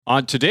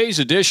On today's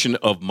edition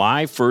of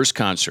My First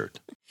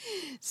Concert.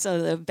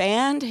 So the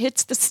band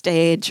hits the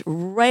stage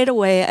right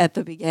away at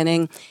the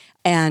beginning,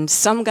 and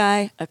some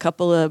guy, a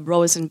couple of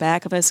rows in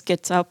back of us,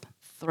 gets up,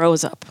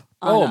 throws up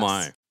on us.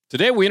 My.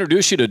 Today we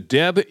introduce you to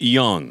Deb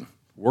Young.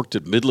 Worked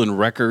at Midland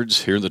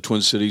Records here in the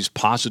Twin Cities,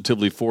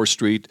 Positively 4th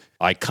Street,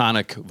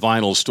 iconic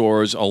vinyl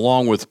stores,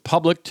 along with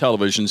public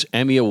television's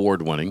Emmy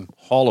Award-winning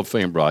Hall of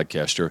Fame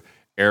broadcaster,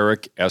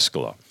 Eric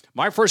Eskola.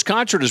 My First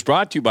Concert is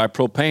brought to you by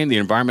Propane, the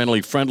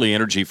environmentally friendly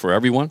energy for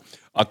everyone.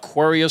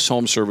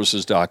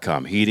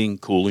 AquariusHomeservices.com. Heating,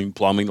 cooling,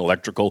 plumbing,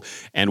 electrical,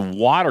 and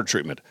water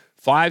treatment.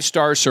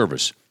 5-star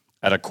service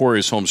at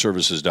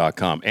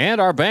AquariusHomeservices.com.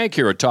 And our bank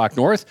here at Talk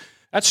North,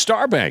 that's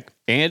Star Bank.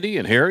 Andy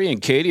and Harry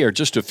and Katie are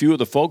just a few of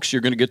the folks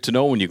you're going to get to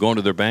know when you go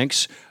into their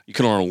banks. You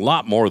can learn a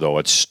lot more, though,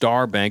 at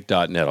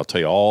starbank.net. I'll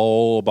tell you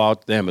all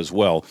about them as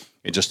well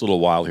in just a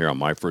little while here on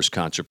My First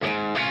Concert.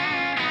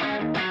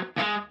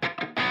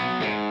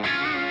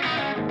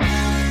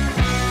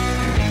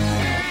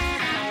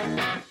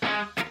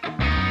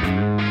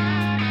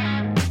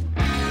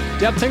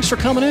 Deb, thanks for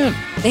coming in.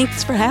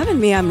 Thanks for having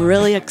me. I'm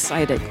really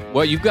excited.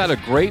 Well, you've got a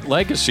great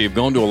legacy of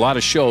going to a lot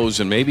of shows,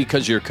 and maybe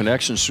because of your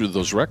connections through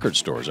those record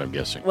stores, I'm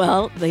guessing.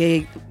 Well,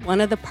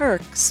 one of the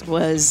perks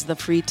was the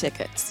free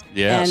tickets.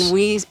 Yes. And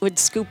we would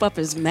scoop up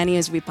as many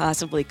as we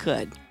possibly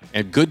could.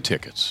 And good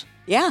tickets.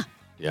 Yeah.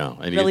 Yeah.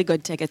 And really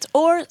good tickets.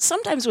 Or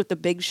sometimes with the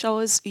big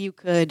shows, you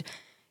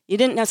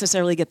didn't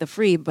necessarily get the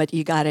free, but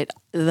you got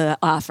the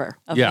offer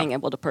of being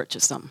able to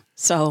purchase them.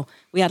 So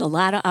we had a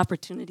lot of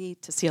opportunity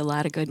to see a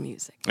lot of good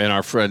music. And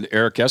our friend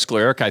Eric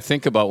Eskola. Eric, I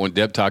think about when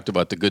Deb talked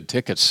about the good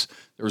tickets,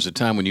 there was a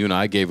time when you and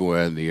I gave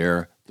away on the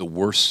air the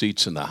worst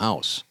seats in the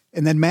house.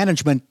 And then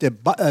management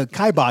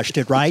kiboshed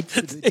it, right?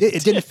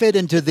 It didn't fit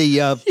into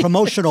the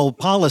promotional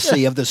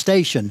policy of the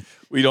station.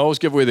 We'd always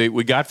give away,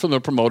 we got from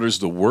the promoters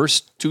the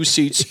worst 2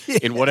 seats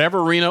in whatever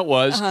arena it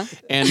was,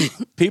 and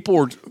people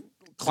were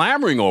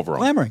clamoring over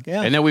them.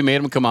 Yeah. And then we made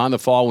them come on the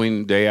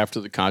following day after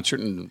the concert,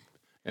 and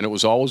it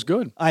was always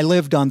good. I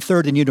lived on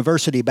 3rd and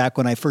University back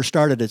when I first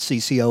started at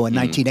CCO in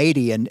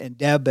 1980, and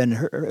Deb and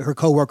her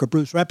coworker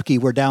Bruce Repke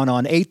were down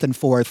on 8th and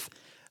 4th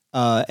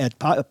at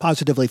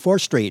Positively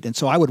 4th Street. And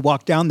so I would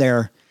walk down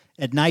there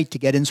at night to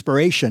get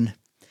inspiration,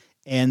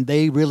 and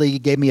they really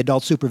gave me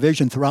adult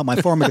supervision throughout my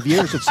formative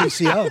years at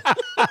CCO.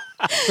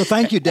 So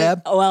thank you,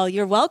 Deb. Well,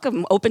 you're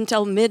welcome. Open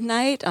till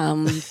midnight,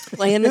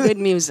 playing the good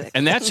music.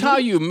 And that's how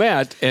you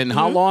met, and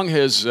how long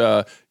has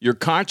your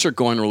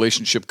concert-going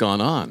relationship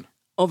gone on?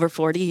 Over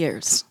 40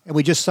 years. And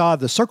we just saw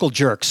the Circle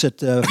Jerks at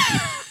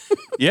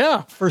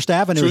First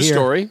Avenue True here.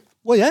 story.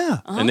 Well, yeah.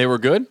 And they were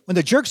good? When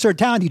the Jerks are in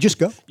town, you just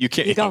go. You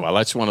can't. You go. Well,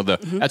 that's one of the.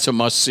 That's a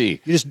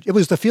must-see. It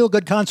was the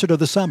feel-good concert of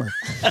the summer.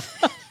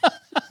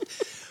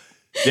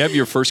 Deb,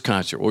 your first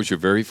concert. What was your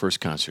very first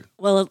concert?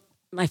 Well,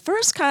 my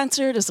first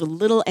concert is a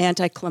little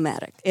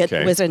anticlimactic. It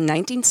was in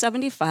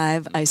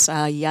 1975. I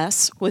saw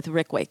Yes with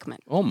Rick Wakeman.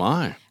 Oh,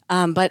 my.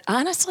 But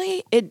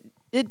honestly, it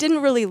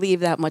didn't really leave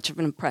that much of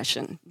an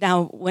impression.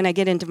 Now, when I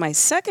get into my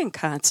second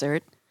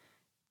concert,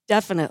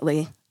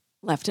 definitely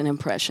left an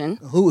impression.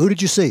 Who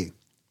did you see?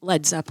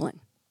 Led Zeppelin.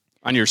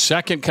 On your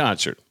second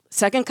concert?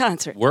 Second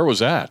concert. Where was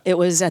that? It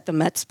was at the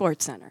Met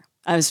Sports Center.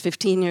 I was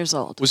 15 years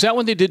old. Was that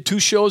when they did 2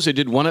 shows? They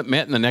did one at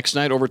Met and the next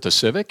night over at the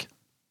Civic?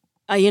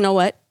 You know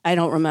what? I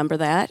don't remember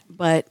that.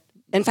 But,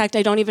 in fact,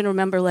 I don't even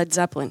remember Led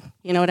Zeppelin.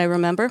 You know what I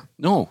remember?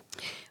 No.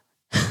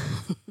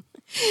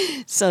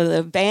 So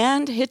the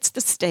band hits the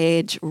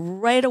stage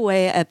right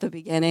away at the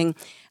beginning.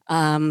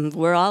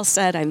 We're all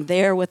set. I'm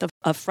there with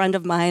a friend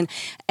of mine.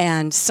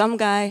 And some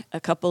guy, a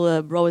couple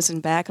of rows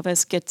in back of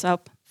us, gets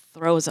up,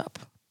 throws up.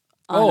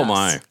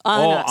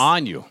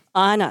 On you.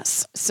 On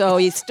us. So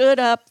he stood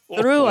up,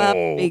 threw up,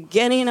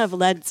 beginning of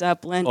Led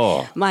Zeppelin.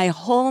 My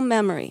whole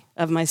memory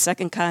of my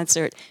second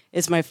concert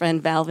is my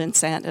friend Val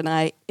Vincent and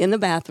I in the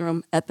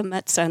bathroom at the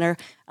Met Center.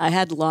 I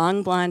had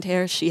long blonde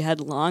hair. She had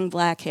long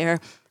black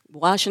hair,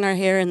 washing our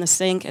hair in the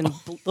sink and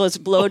those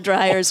blow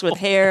dryers with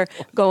hair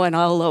going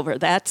all over.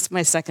 That's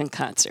my second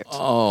concert.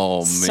 Oh,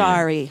 man.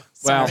 Sorry.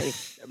 Well,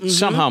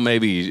 somehow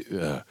maybe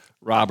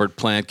Robert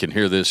Plant can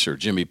hear this, or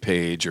Jimmy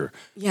Page, and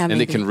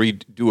they can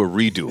do a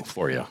redo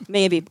for you.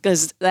 Maybe,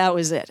 because that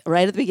was it.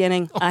 Right at the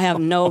beginning, I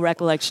have no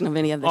recollection of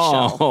any of the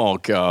show. Oh,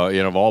 God,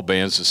 of all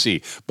bands to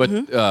see. But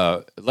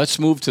let's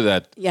move to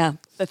that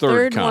the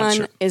third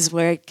one is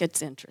where it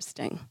gets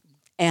interesting.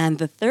 And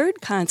the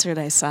third concert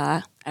I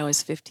saw, I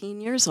was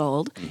 15 years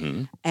old,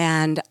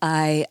 and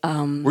I...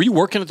 Were you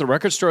working at the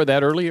record store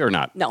that early or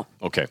not? No.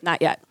 Okay.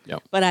 Not yet.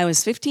 Yep. But I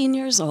was 15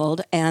 years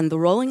old, and the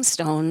Rolling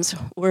Stones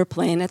were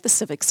playing at the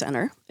Civic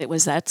Center. It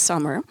was that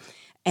summer.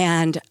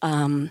 And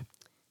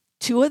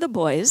 2 of the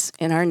boys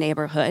in our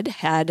neighborhood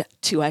had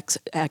 2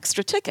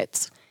 extra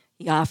tickets.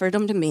 He offered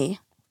them to me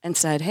and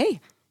said, hey,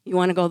 you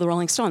want to go to the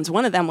Rolling Stones?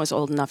 One of them was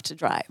old enough to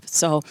drive.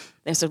 So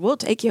they said, we'll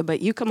take you, but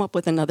you come up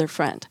with another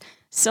friend.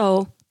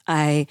 So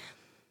I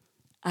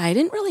I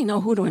didn't really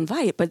know who to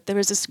invite, but there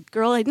was this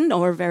girl, I didn't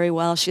know her very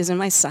well. She was in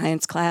my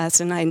science class,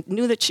 and I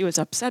knew that she was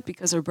upset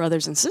because her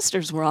brothers and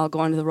sisters were all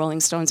going to the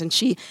Rolling Stones, and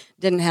she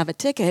didn't have a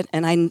ticket,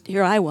 and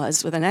here I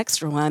was with an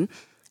extra one.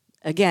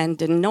 Again,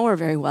 didn't know her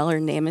very well.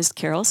 Her name is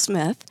Carol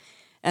Smith.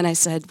 And I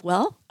said,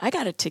 well, I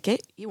got a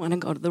ticket. You want to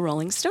go to the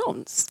Rolling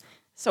Stones?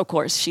 So, of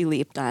course, she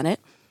leaped on it.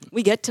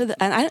 We get to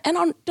the, and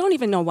I don't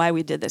even know why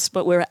we did this,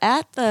 but we're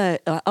at the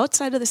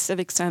outside of the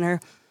Civic Center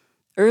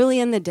early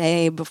in the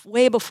day,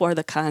 way before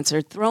the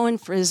concert, throwing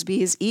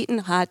Frisbees, eating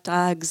hot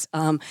dogs,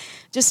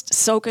 just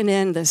soaking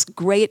in this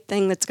great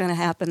thing that's going to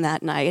happen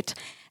that night.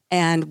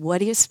 And what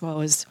do you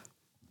suppose?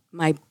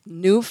 My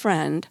new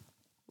friend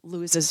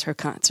loses her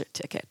concert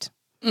ticket.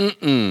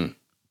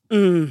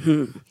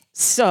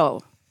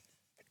 So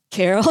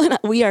Carol and I,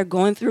 we are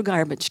going through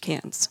garbage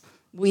cans.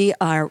 We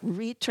are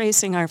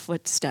retracing our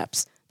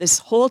footsteps. This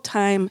whole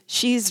time,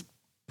 she's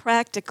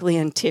practically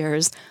in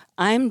tears.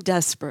 I'm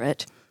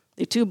desperate.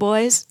 The two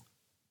boys,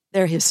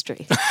 they're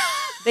history.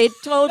 They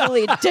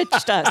totally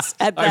ditched us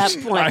at that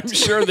point. I'm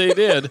sure they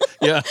did.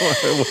 Yeah.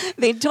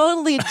 They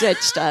totally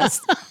ditched us.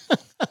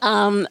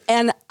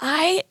 And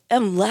I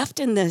am left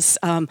in this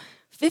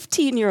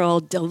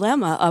 15-year-old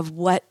dilemma of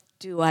what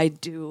do I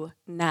do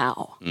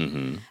now?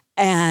 Mm-hmm.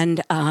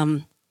 And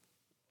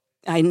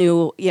I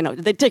knew,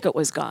 the ticket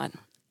was gone.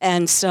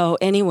 And so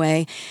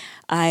anyway,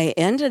 I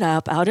ended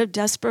up, out of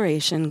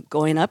desperation,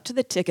 going up to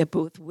the ticket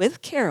booth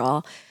with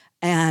Carol,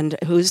 and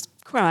who's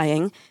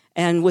crying,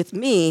 and with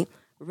me,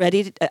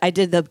 I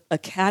did the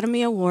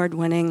Academy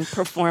Award-winning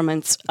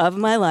performance of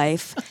my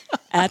life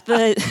at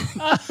the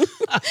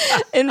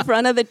in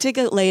front of the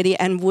ticket lady,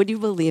 and would you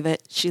believe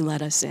it? She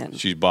let us in.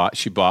 She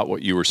bought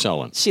what you were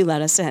selling. She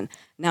let us in.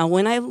 Now,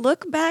 when I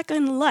look back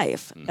in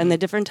life and the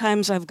different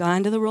times I've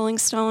gone to the Rolling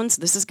Stones,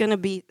 this is going to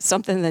be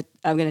something that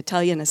I'm going to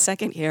tell you in a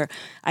second here.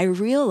 I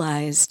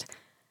realized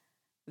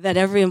that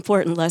every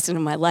important lesson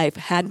in my life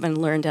had been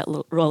learned at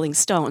Rolling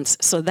Stones.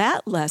 So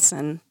that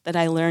lesson that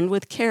I learned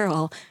with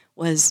Carol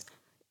was,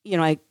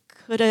 I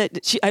could have,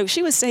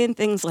 she was saying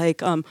things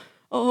like,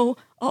 I'll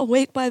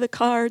wait by the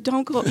car,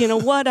 don't go,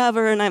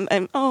 whatever. And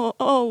I'm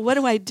what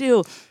do I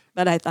do?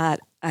 But I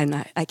thought,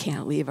 I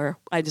can't leave her.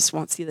 I just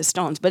won't see the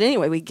Stones. But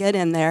anyway, we get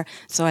in there.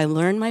 So I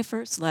learned my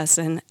first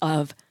lesson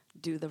of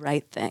do the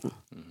right thing.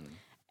 Mm-hmm.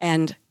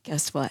 And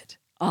guess what?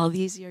 All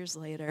these years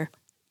later,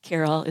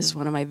 Carol is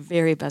one of my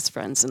very best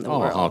friends in the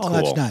world. How cool.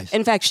 That's nice.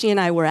 In fact, she and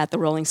I were at the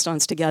Rolling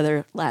Stones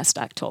together last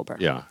October.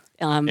 Yeah.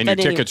 And your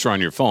tickets are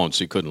on your phone,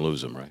 so you couldn't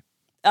lose them, right?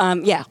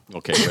 Yeah.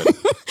 Okay, good.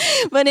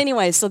 But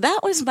anyway, so that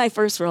was my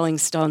first Rolling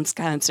Stones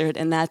concert,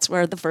 and that's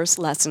where the first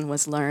lesson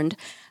was learned.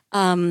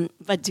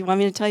 But do you want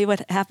me to tell you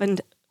what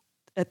happened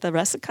at the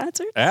rest of the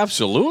concert?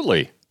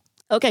 Absolutely.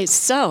 Okay,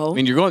 so...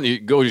 you go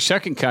to your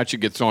second concert, you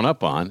get thrown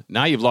up on.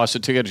 Now you've lost a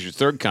ticket at your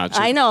third concert.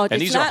 I know. And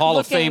these are Hall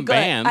of Fame good.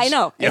 bands. I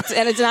know. And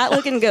it's not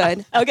looking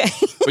good. Okay.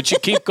 But you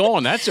keep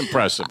going. That's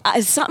impressive.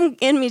 Something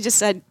in me just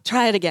said,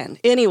 try it again.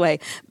 Anyway,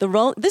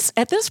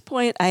 at this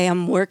point, I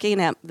am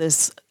working at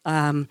this...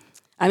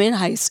 I'm in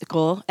high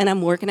school, and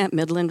I'm working at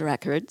Midland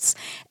Records,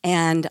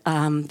 and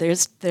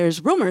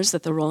there's rumors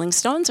that the Rolling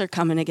Stones are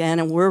coming again,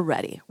 and we're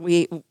ready.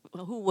 Who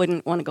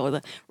wouldn't want to go to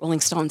the Rolling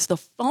Stones? The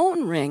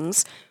phone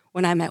rings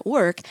when I'm at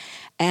work,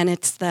 and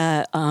it's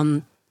the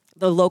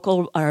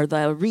local or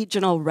the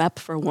regional rep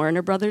for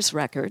Warner Brothers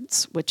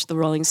Records, which the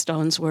Rolling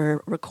Stones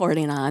were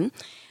recording on,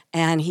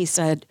 and he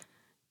said,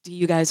 "Do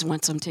you guys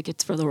want some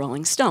tickets for the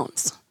Rolling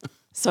Stones?"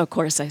 So of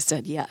course I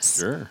said yes.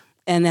 Sure.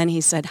 And then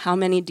he said, "How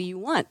many do you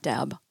want,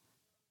 Deb?"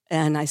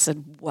 And I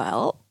said,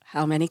 well,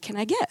 how many can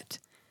I get?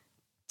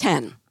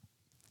 10.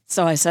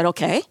 So I said,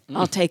 okay,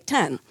 I'll take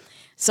 10.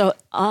 So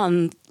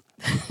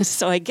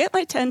so I get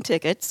my 10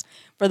 tickets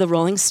for the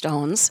Rolling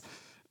Stones.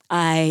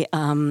 I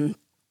don't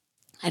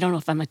know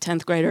if I'm a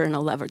 10th grader or an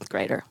 11th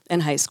grader in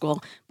high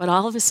school, but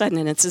all of a sudden,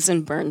 and this is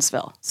in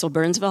Burnsville. So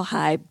Burnsville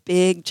High,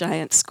 big,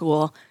 giant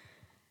school.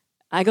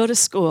 I go to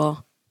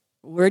school.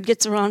 Word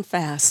gets around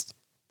fast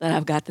that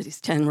I've got these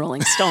 10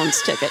 Rolling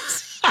Stones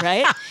tickets,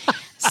 right?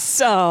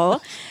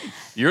 So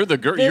you're the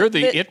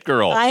it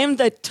girl. I am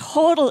the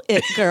total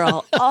it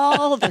girl.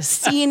 All the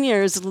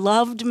seniors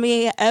loved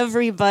me.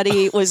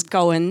 Everybody was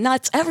going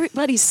nuts.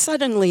 Everybody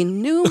suddenly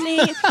knew me.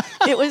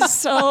 It was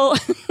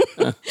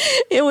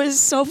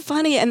so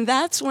funny. And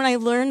that's when I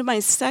learned my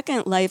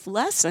second life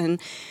lesson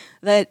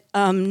that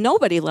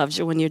nobody loves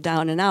you when you're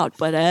down and out,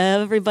 but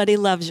everybody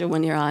loves you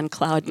when you're on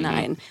cloud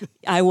nine.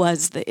 I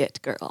was the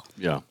it girl.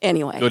 Yeah.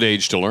 Anyway. Good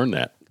age to learn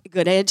that.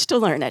 Good age to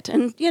learn it.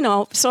 And,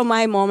 so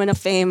my moment of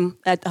fame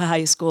at the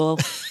high school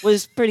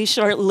was pretty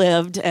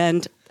short-lived,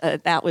 and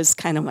that was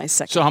kind of my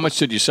second. So how much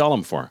did you sell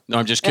them for? No,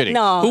 I'm just kidding.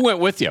 No. Who went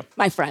with you?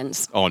 My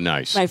friends. Oh,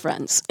 nice. My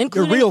friends.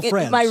 Your real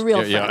friends. My real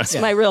friends. Yeah.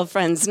 My real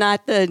friends,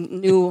 not the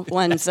new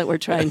ones that were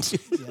trying to.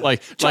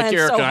 Like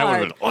Eric and I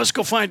would have been, let's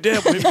go find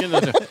Deb.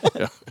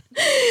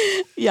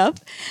 Yep.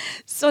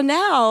 So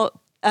now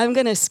I'm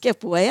going to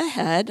skip way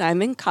ahead.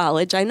 I'm in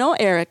college. I know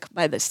Eric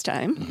by this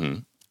time. Mm-hmm.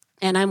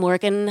 And I'm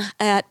working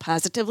at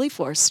Positively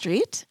 4th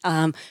Street,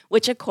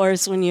 which, of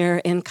course, when you're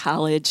in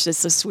college,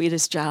 is the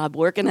sweetest job.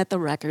 Working at the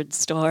record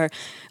store,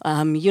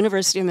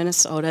 University of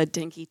Minnesota,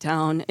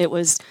 Dinkytown. It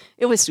was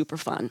super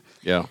fun.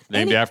 Yeah,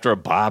 named after a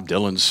Bob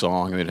Dylan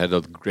song. I mean, it had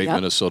a great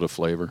Minnesota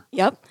flavor.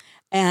 Yep.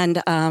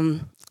 And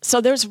so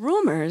there's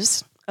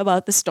rumors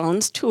about the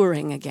Stones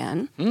touring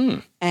again.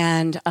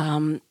 And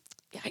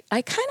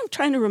I kind of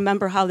trying to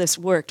remember how this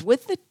worked.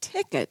 With the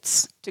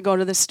tickets to go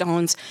to the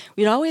Stones,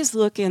 we'd always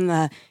look in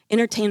the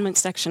entertainment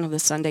section of the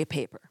Sunday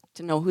paper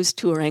to know who's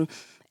touring.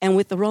 And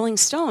with the Rolling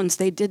Stones,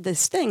 they did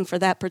this thing for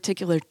that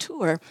particular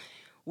tour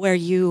where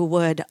you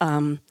would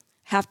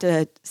have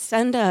to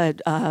send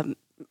a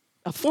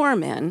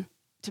form in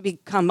to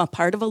become a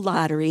part of a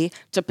lottery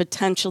to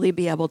potentially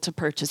be able to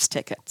purchase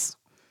tickets.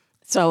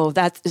 So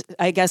that's,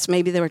 I guess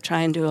maybe they were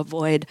trying to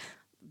avoid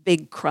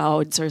big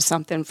crowds or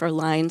something for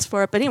lines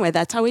for it. But anyway,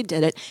 that's how we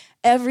did it.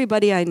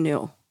 Everybody I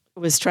knew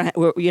was trying,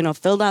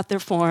 filled out their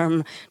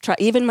form.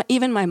 Even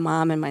my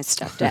mom and my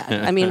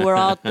stepdad. I mean, we're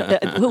all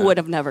who would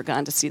have never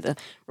gone to see the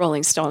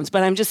Rolling Stones.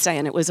 But I'm just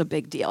saying it was a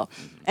big deal,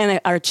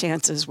 and our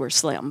chances were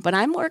slim. But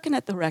I'm working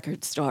at the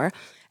record store,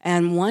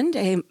 and one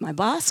day my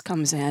boss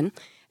comes in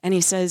and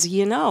he says,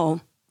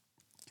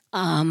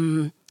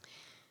 I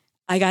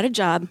got a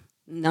job.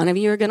 None of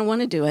you are going to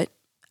want to do it,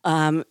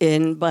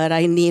 but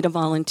I need a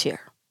volunteer.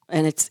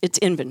 And it's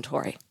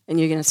inventory, and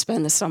you're going to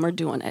spend the summer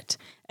doing it.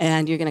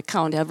 And you're going to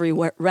count every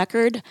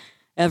record,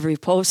 every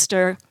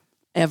poster,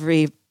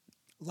 every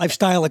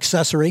lifestyle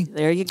accessory.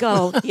 There you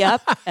go.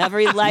 Yep,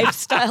 every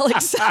lifestyle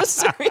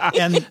accessory.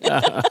 And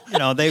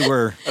they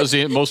were. That was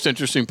the most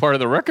interesting part of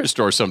the record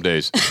store some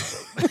days.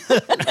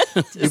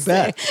 You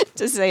bet.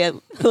 To say it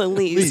the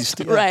least.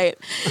 Yeah. Right.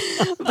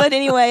 But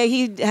anyway,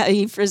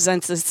 he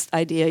presents this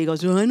idea. He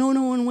goes, well, I know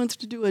no one wants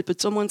to do it,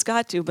 but someone's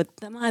got to. But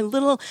then my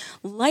little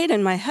light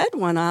in my head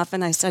went off,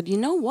 and I said, you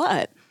know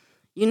what?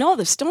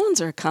 The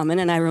Stones are coming.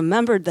 And I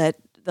remembered that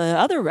the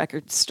other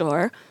record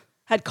store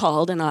had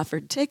called and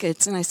offered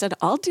tickets. And I said,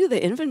 I'll do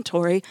the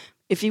inventory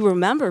if you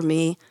remember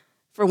me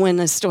for when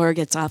the store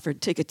gets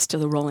offered tickets to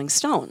the Rolling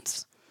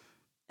Stones.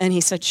 And he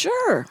said,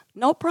 sure,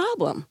 no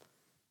problem.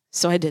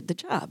 So I did the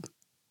job,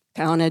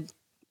 counted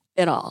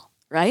it all,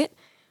 right?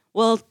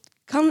 Well,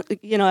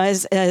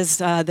 as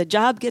the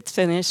job gets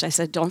finished, I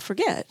said, don't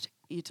forget,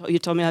 you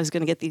told me I was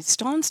going to get these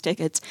Stones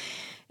tickets.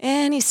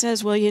 And he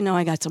says, well,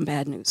 I got some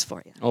bad news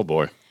for you. Oh,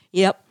 boy.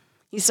 Yep.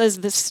 He says,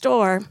 the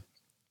store,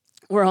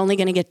 we're only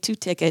going to get 2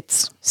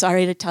 tickets.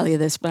 Sorry to tell you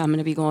this, but I'm going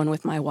to be going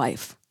with my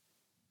wife.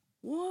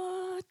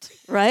 What?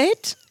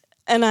 Right?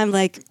 And I'm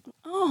like,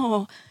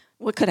 oh,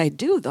 what could I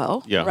do,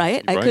 though? Yeah,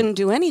 right? I couldn't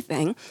do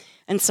anything.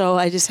 And so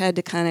I just had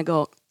to kind of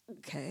go,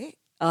 okay,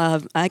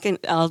 I'll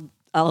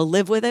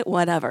live with it,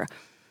 whatever.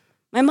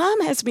 My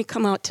mom has me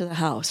come out to the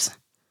house.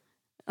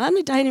 On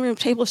the dining room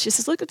table, she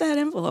says, look at that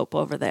envelope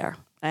over there.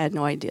 I had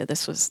no idea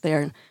this was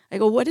there. I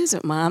go, what is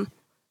it, Mom?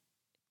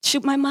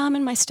 Shoot, my mom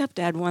and my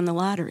stepdad won the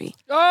lottery.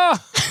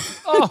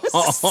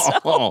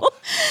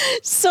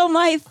 So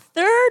my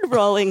third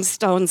Rolling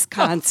Stones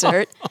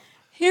concert,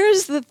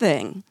 here's the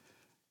thing.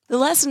 The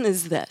lesson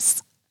is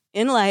this.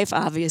 In life,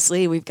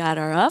 obviously, we've got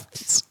our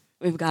ups,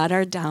 we've got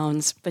our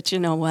downs, but you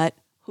know what?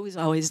 Who's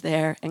always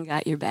there and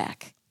got your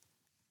back?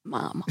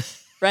 Mom,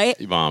 right?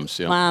 Moms,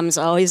 yeah. Mom's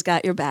always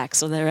got your back.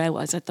 So there I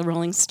was at the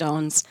Rolling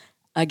Stones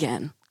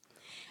again.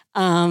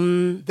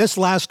 This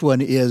last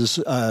one is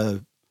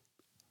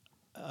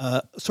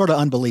sort of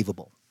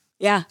unbelievable.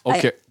 Yeah.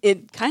 Okay.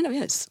 It kind of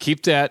is.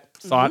 Keep that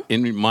thought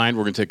in mind.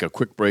 We're going to take a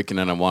quick break, and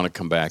then I want to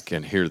come back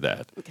and hear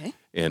that. Okay.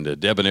 And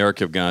Deb and Eric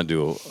have gone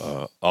to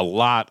a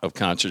lot of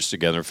concerts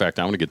together. In fact,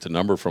 I'm going to get the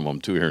number from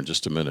them, too, here in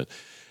just a minute.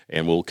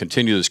 And we'll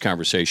continue this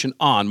conversation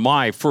on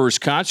My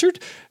First Concert,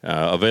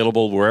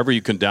 available wherever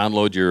you can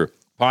download your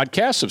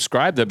podcast.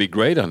 Subscribe. That'd be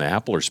great on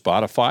Apple or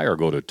Spotify, or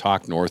go to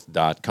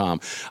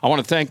talknorth.com. I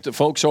want to thank the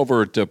folks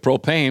over at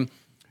Propane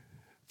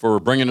for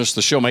bringing us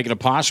the show, making it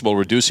possible.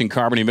 Reducing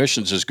carbon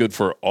emissions is good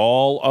for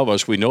all of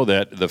us. We know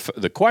that.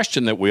 The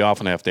question that we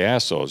often have to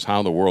ask, though, is how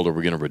in the world are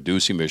we going to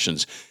reduce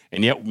emissions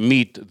and yet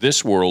meet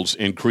this world's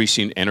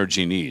increasing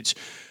energy needs?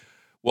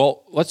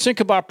 Well, let's think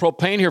about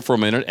propane here for a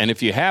minute. And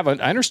if you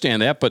haven't, I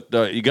understand that, but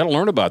you got to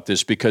learn about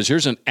this, because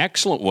here's an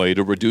excellent way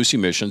to reduce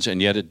emissions,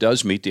 and yet it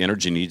does meet the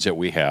energy needs that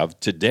we have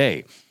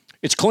today.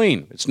 It's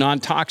clean. It's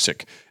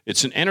non-toxic.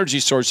 It's an energy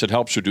source that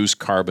helps reduce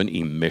carbon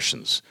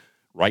emissions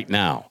right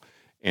now.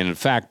 And in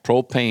fact,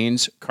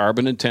 propane's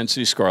carbon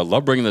intensity score, I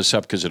love bringing this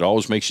up because it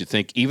always makes you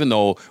think, even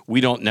though we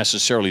don't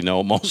necessarily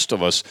know, most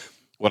of us,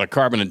 what a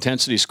carbon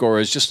intensity score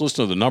is, just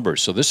listen to the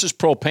numbers. So this is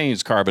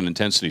propane's carbon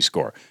intensity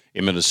score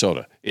in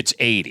Minnesota. It's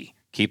 80.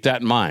 Keep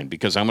that in mind,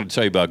 because I'm going to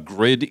tell you about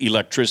grid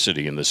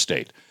electricity in the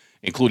state,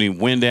 including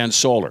wind and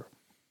solar.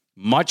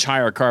 Much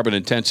higher carbon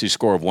intensity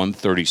score of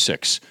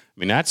 136. I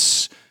mean,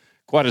 that's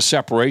quite a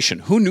separation.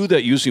 Who knew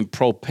that using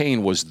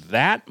propane was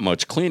that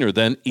much cleaner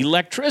than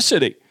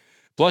electricity?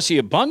 Plus, the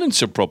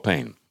abundance of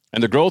propane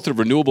And the growth of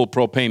renewable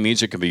propane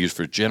means it can be used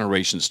for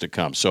generations to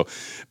come. So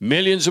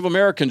millions of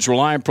Americans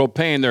rely on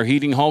propane. They're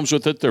heating homes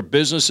with it, their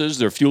businesses,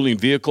 they're fueling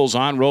vehicles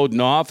on road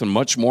and off, and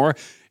much more.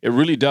 It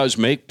really does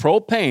make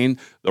propane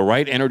the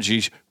right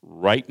energy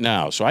right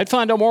now. So I'd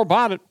find out more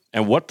about it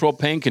and what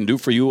propane can do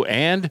for you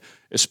and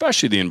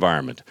especially the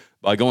environment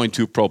by going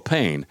to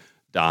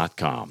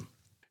propane.com.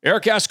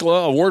 Eric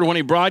Eskola,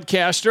 award-winning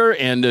broadcaster,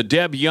 and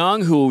Deb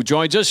Young, who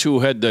joins us,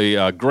 who had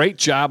the great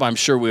job. I'm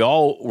sure we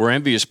all were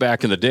envious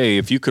back in the day.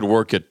 If you could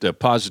work at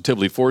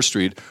Positively 4th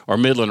Street or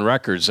Midland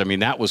Records, I mean,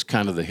 that was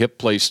kind of the hip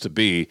place to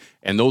be,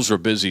 and those were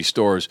busy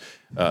stores.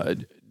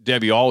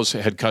 Debbie always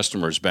had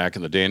customers back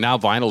in the day, and now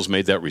vinyl's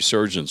made that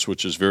resurgence,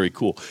 which is very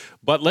cool.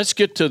 But let's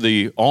get to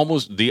the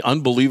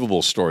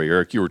unbelievable story,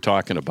 Eric. You were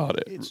talking about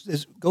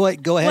it. Go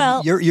ahead.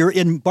 Well, you're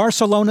in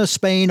Barcelona,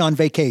 Spain on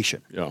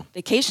vacation. Yeah.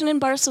 Vacation in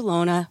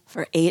Barcelona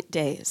for 8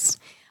 days.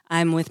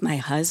 I'm with my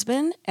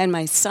husband and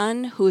my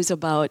son, who's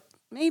about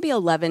maybe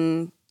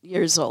 11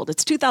 years old.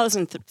 It's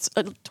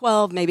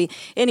 2012, maybe.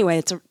 Anyway,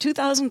 it's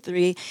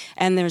 2003,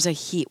 and there's a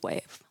heat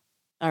wave.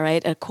 All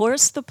right. Of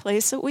course, the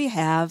place that we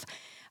have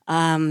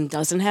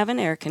doesn't have an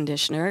air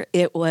conditioner.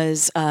 It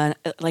was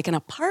like an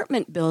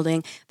apartment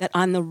building that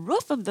on the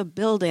roof of the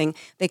building,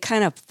 they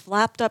kind of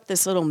flapped up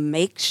this little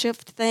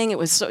makeshift thing.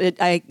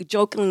 I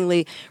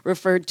jokingly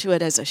referred to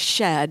it as a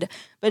shed.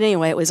 But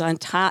anyway, it was on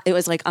top. It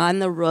was like on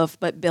the roof,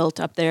 but built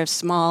up there,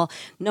 small,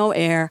 no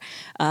air,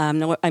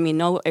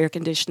 no air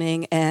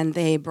conditioning. And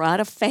they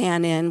brought a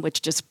fan in,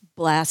 which just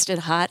blasted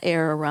hot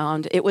air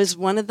around. It was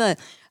one of the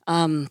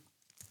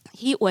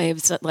heat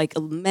waves that like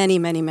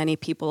many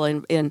people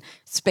in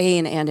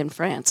Spain and in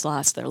France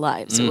lost their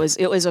lives.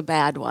 It was a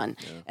bad one.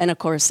 Yeah. And of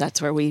course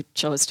that's where we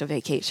chose to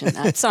vacation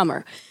that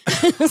summer.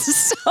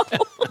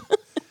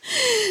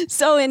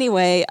 So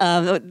anyway,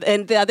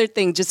 and the other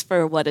thing, just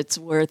for what it's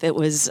worth, it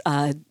was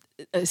a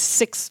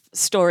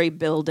 6-story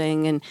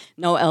building and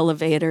no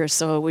elevator.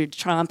 So we're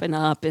tromping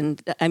up,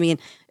 and I mean,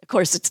 of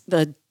course it's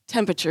the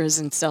temperatures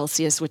in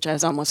Celsius, which I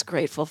was almost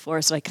grateful for.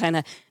 So I kind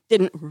of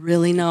didn't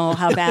really know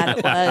how bad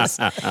it was.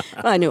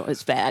 Well, I knew it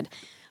was bad.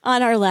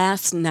 On our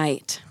last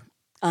night,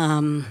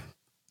 I'm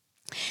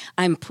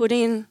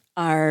putting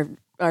our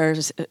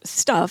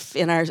stuff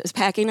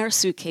packing our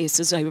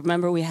suitcases. I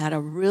remember we had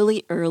a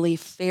really early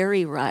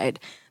ferry ride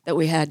that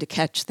we had to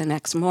catch the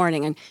next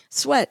morning, and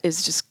sweat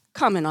is just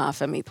coming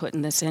off of me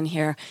putting this in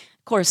here.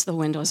 Of course, the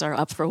windows are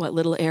up for what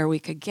little air we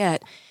could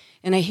get,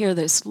 and I hear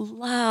this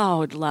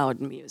loud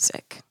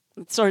music.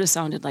 It sort of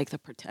sounded like the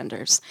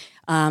Pretenders.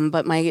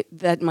 But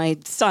my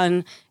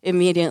son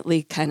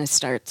immediately kind of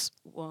starts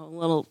a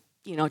little,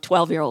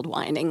 12-year-old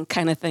whining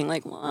kind of thing,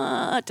 like,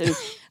 what? And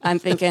I'm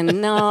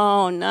thinking,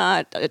 no,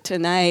 not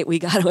tonight. We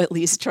got to at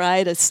least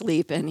try to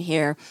sleep in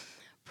here.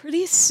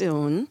 Pretty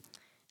soon,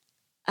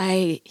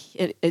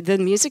 the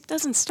music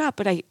doesn't stop,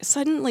 but I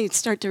suddenly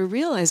start to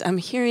realize I'm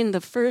hearing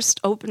the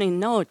first opening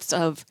notes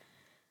of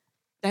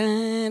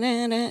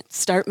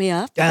Start Me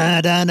Up.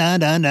 Yeah.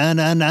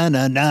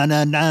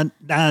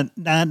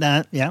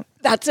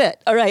 That's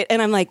it. All right.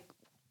 And I'm like,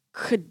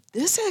 could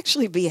this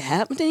actually be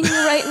happening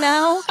right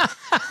now?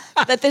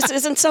 That this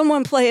isn't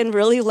someone playing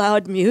really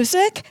loud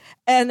music?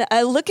 And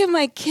I look at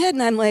my kid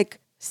and I'm like,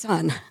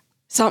 son,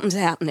 something's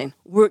happening.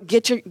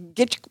 Get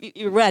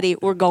you ready.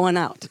 We're going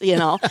out,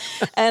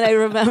 And I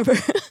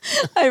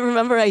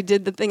remember I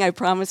did the thing I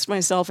promised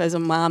myself as a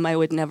mom I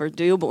would never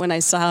do. But when I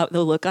saw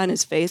the look on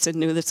his face and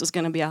knew this was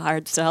going to be a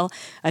hard sell,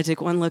 I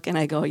took one look and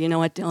I go, you know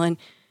what, Dylan?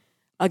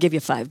 I'll give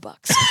you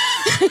 $5.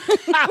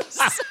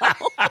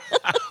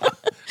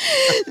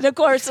 And of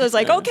course, I was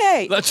like,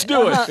 okay. Let's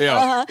do it.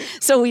 Yeah.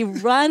 So we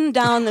run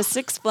down the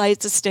 6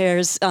 flights of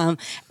stairs,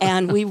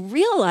 and we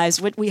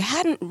realized what we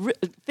hadn't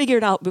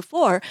figured out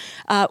before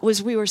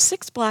was we were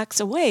 6 blocks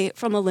away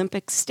from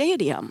Olympic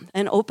Stadium,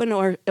 an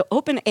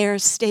open-air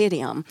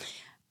stadium.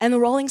 And the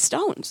Rolling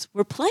Stones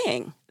were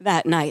playing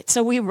that night.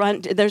 So we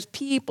run, there's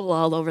people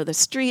all over the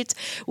streets.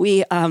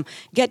 We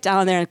get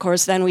down there, and of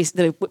course, then we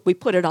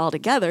put it all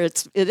together.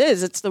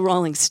 It's the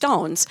Rolling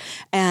Stones.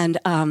 And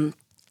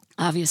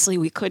obviously,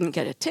 we couldn't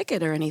get a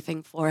ticket or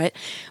anything for it,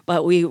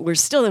 but we were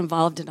still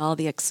involved in all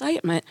the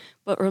excitement.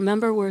 But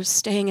remember, we're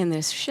staying in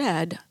this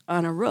shed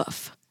on a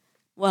roof.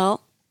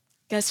 Well,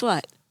 guess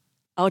what?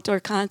 Outdoor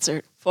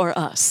concert for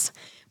us.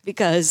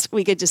 Because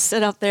we could just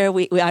sit up there.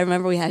 I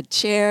remember we had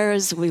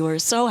chairs. We were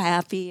so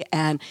happy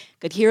and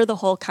could hear the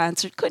whole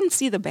concert. Couldn't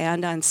see the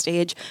band on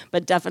stage,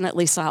 but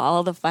definitely saw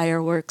all the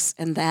fireworks.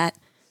 And that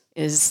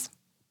is,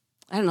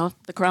 I don't know,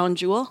 the crown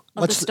jewel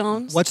of the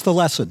Stones. What's the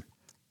lesson?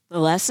 The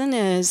lesson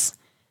is,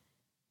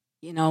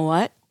 you know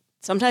what?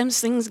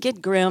 Sometimes things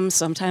get grim.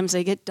 Sometimes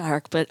they get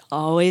dark. But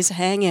always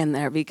hang in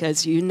there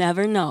because you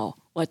never know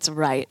what's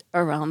right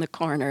around the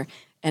corner.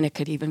 And it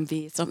could even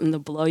be something to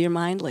blow your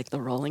mind like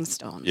the Rolling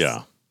Stones.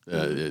 Yeah.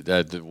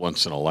 That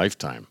once in a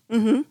lifetime.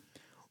 Mm-hmm.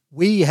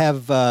 We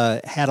have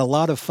had a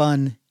lot of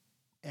fun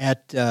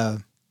at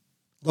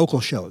local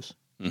shows.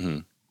 Mm-hmm.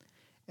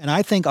 And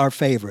I think our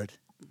favorite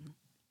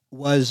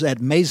was at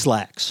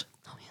Mazelax.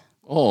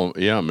 Oh,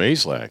 yeah,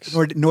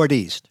 Mazelax.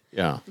 Northeast.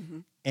 Yeah. Mm-hmm.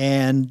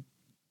 and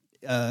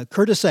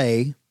Curtis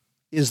A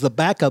is the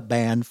backup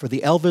band for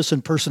the Elvis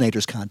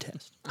Impersonators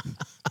Contest.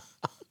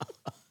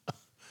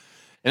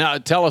 Now,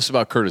 tell us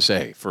about Curtis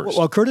A first.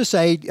 Well, Curtis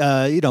A,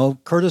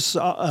 Curtis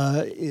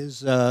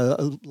is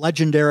a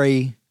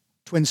legendary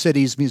Twin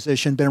Cities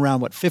musician, been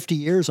around, 50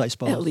 years, I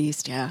suppose? At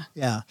least, yeah.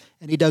 Yeah,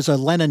 and he does a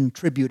Lennon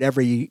tribute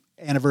every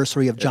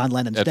anniversary of John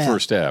Lennon's death. At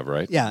First Ave,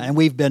 right? Yeah, and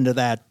we've been to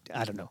that,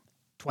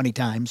 20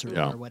 times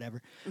or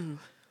whatever. Mm.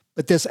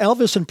 But this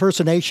Elvis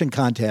impersonation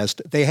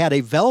contest, they had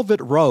a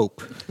velvet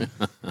rope.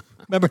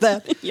 Remember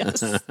that?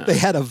 Yes. They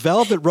had a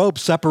velvet rope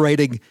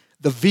separating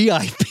the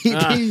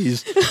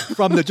VIPs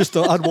from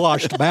the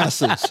unwashed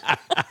masses.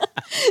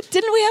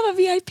 Didn't we have a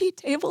VIP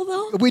table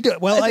though? We did.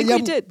 Well, I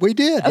think we did. We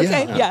did.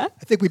 Okay, yeah.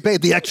 I think we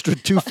paid the extra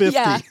 $250.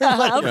 Yeah,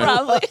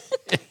 probably.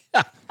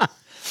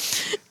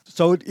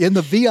 So in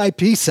the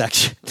VIP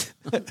section,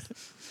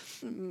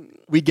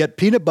 we get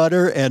peanut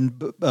butter and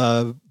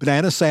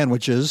banana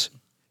sandwiches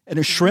and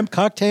a shrimp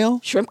cocktail.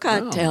 Shrimp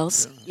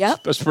cocktails. Oh,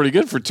 yep. That's pretty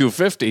good for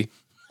 $250.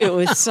 It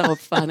was so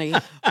funny.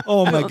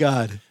 Oh my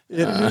God!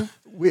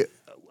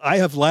 I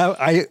have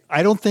laughed.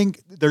 I don't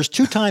think there's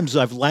 2 times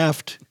I've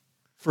laughed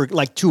for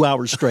 2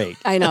 hours straight.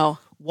 I know.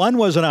 One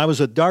was when I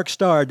was a dark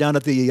star down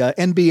at the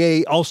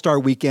NBA All-Star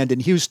Weekend in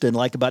Houston,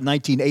 about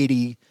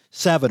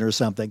 1987 or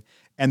something,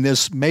 and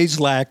this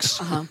Maze-Lax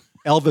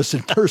Elvis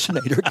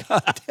impersonator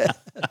contest.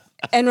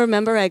 And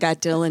remember, I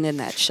got Dylan in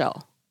that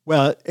show.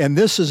 Well, and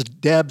this is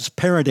Deb's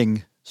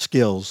parenting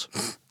skills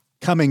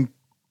coming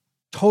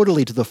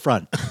totally to the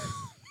front.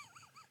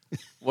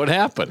 What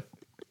happened?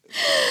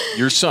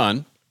 Your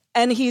son.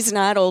 And he's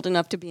not old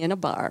enough to be in a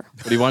bar.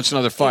 But he wants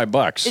another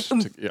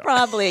 $5.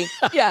 Probably.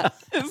 Yeah,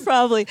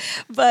 probably.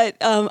 But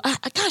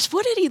gosh,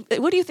 what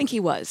do you think he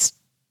was?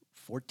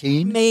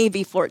 14?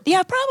 Maybe 14.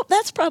 Yeah,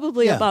 that's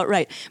probably about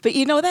right. But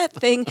you know that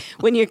thing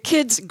when your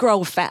kids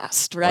grow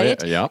fast,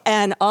 right? Oh, yeah.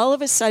 And all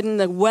of a sudden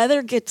the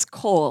weather gets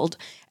cold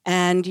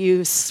and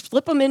you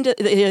slip them into,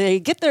 they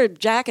get their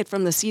jacket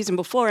from the season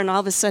before and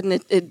all of a sudden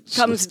it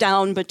comes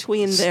down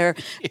between their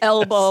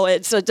elbow,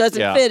 so it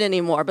doesn't fit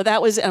anymore. But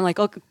that was, I'm like,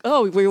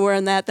 oh, we were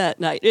wearing that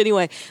night.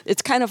 Anyway,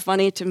 it's kind of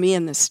funny to me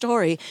in this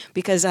story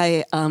because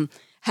I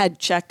had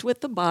checked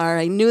with the bar.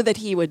 I knew that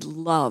he would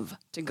love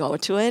to go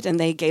to it, and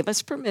they gave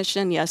us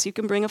permission. Yes, you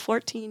can bring a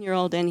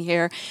 14-year-old in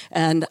here,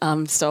 and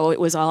so it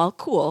was all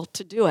cool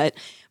to do it.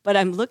 But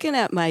I'm looking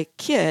at my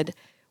kid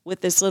with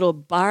this little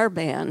bar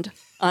band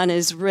on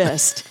his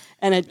wrist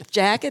and a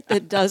jacket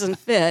that doesn't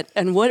fit.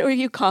 And what were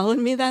you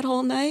calling me that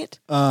whole night?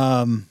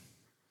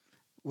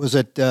 Was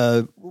it,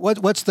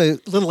 what's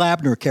the Little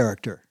Abner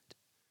character?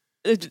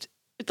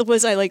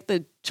 Was I like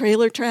the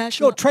trailer trash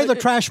mom? No, trailer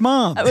trash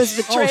mom. I was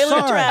the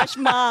trailer trash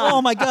mom.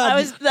 Oh my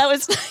God. That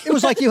was It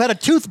was like you had a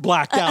tooth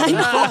blocked out in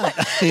front.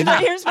 But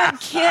here's my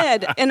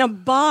kid in a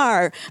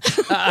bar.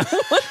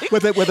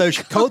 with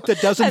a coat that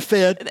doesn't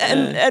fit.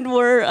 And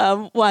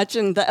we're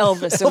watching the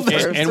Elvis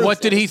impersonator. And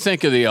what did he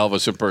think of the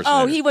Elvis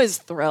impersonator? Oh, he was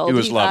thrilled.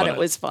 He thought it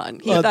was fun.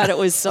 He thought it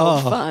was so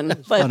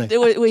fun. But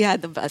we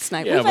had the best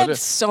night. We've had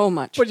so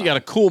much fun. But you got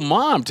a cool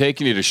mom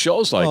taking you to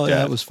shows like that. Oh,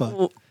 yeah, it was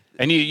fun.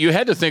 And you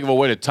had to think of a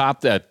way to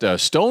top that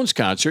Stones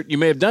concert. You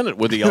may have done it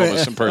with the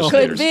Elvis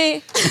impersonators.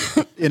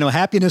 Could be.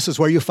 Happiness is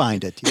where you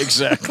find it.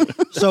 Exactly.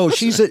 So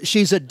she's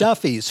at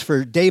Duffy's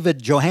for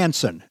David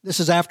Johansen.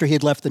 This is after he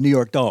had left the New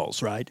York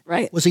Dolls, right?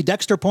 Right. Was he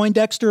Dexter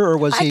Poindexter or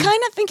was he? I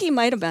kind of think he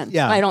might have been.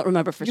 Yeah. I don't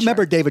remember for sure. You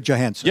remember David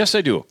Johansen? Yes, I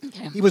do.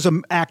 Okay. He was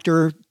an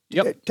actor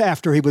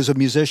after he was a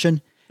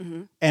musician.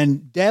 Mm-hmm.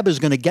 And Deb is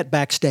going to get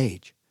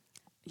backstage.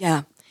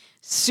 Yeah.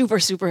 Super,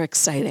 super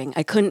exciting.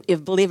 I couldn't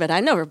believe it.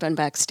 I'd never been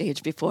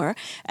backstage before.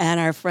 And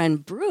our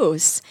friend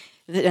Bruce,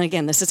 and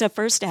again, this is at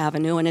First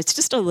Avenue, and it's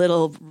just a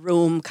little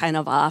room kind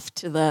of off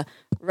to the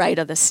right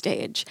of the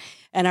stage.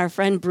 And our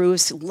friend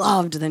Bruce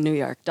loved the New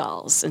York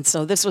Dolls. And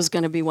so this was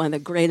going to be one of the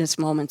greatest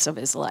moments of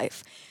his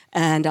life.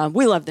 And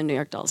we love the New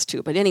York Dolls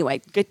too. But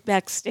anyway, get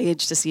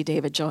backstage to see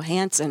David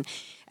Johansen.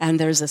 And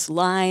there's this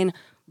line.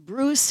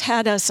 Bruce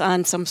had us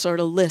on some sort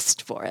of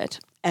list for it.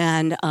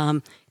 And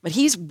but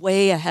he's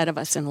way ahead of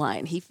us in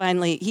line. He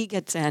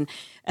gets in.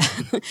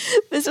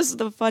 This is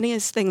the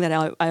funniest thing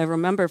that I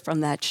remember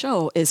from that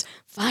show is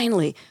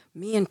finally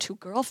me and 2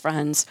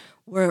 girlfriends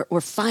were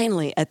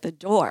finally at the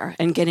door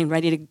and getting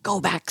ready to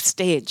go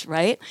backstage,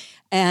 right?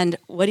 And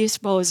what do you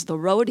suppose the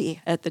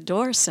roadie at the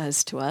door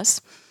says to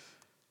us?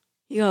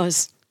 He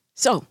goes,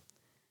 "So,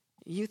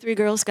 you 3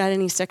 girls got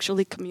any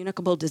sexually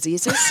communicable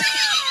diseases?"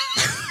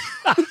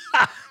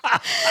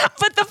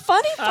 But the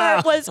funny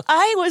part was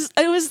I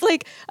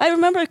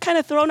remember kind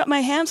of throwing up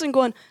my hands and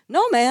going,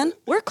 "No, man,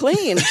 we're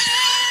clean."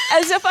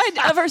 As if I'd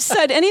ever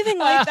said anything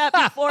like that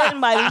before in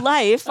my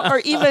life, or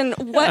even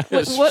what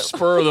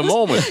spur of the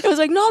moment. It was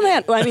like, "No,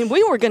 man." I mean,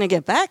 we were going to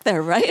get back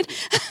there, right?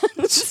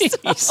 So,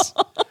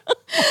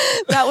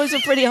 that was a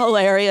pretty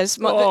hilarious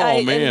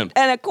moment. Man.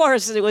 And of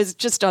course, it was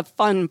just a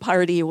fun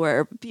party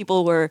where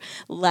people were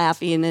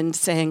laughing and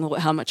saying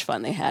how much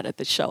fun they had at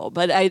the show.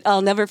 But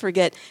I'll never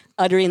forget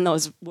uttering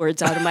those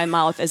words out of my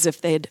mouth as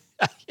if they'd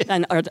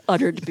been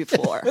uttered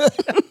before.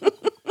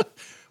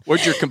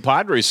 What'd your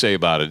compadres say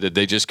about it? Did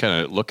they just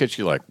kind of look at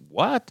you like,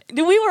 what?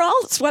 We were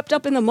all swept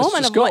up in the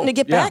moment of wanting to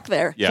get back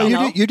there. Yeah.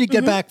 So you did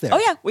get back there.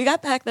 Oh yeah, we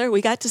got back there.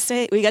 We got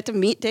to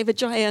meet David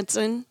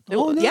Johansen.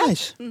 Oh,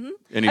 nice. Yeah.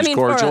 And he was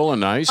cordial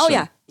and nice. Oh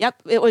yeah,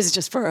 yep. It was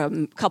just for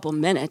a couple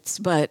minutes,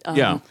 but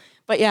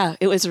But yeah,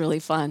 it was really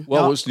fun.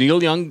 Well, was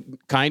Neil Young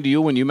kind to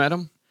you when you met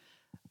him?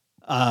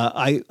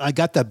 I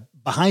got the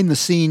behind the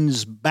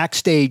scenes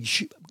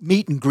backstage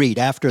meet and greet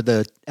after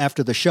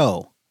the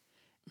show.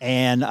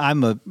 And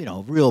I'm a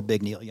real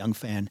big Neil Young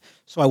fan.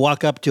 So I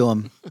walk up to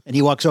him and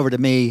he walks over to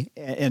me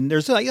and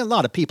there's like a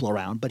lot of people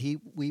around, but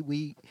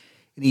I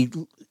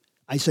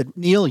said,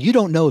 Neil, you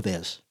don't know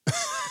this,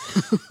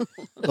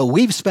 but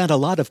we've spent a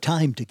lot of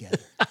time together.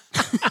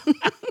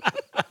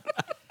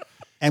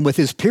 And with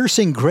his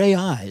piercing gray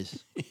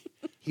eyes,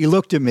 he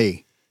looked at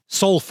me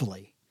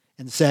soulfully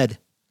and said,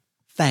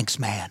 thanks,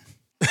 man.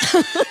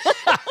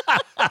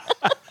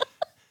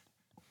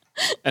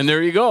 And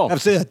there you go.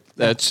 That's it.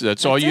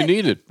 That's all you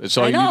needed. That's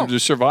all you needed to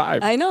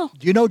survive. I know.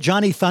 Do you know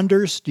Johnny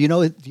Thunders? Do you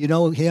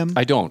know him?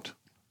 I don't.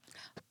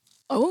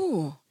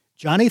 Oh.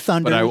 Johnny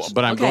Thunders.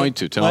 But I'm going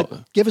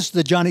to give us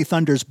the Johnny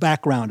Thunders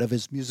background of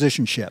his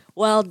musicianship.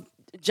 Well,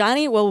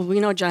 we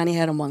know Johnny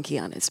had a monkey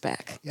on his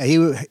back. Yeah, he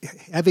was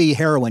heavy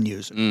heroin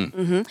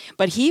user.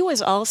 But he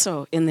was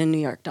also in the New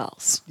York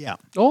Dolls. Yeah.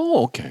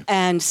 Oh, okay.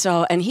 And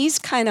he's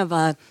kind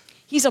of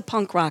he's a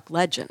punk rock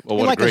legend. Well,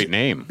 what a great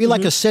name. Be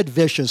like a Sid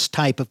Vicious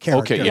type of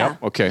character. Okay, yeah.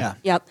 Okay. Yeah.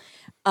 Yep.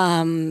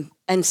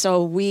 And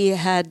so we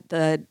had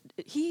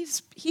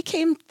he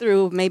came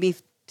through maybe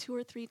 2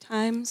 or 3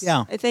 times,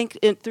 I think,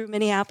 through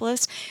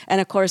Minneapolis.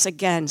 And of course,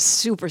 again,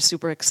 super,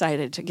 super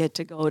excited to get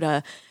to go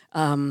to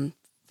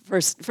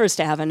First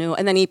Avenue.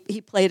 And then he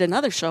played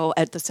another show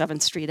at the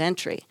 7th Street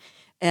entry.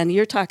 And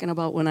you're talking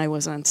about when I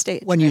was on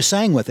stage. When you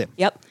sang with him.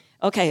 Yep.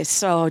 Okay,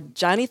 so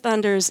Johnny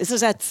Thunders, this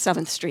is at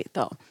 7th Street,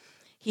 though.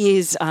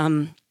 He's,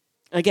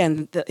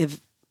 again,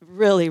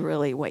 really,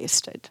 really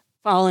wasted.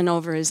 Falling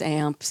over his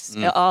amps,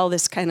 all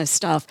this kind of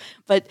stuff.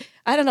 But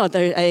I don't know,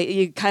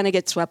 you kind of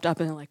get swept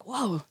up and like,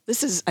 whoa,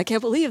 I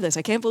can't believe this.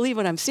 I can't believe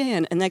what I'm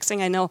seeing. And next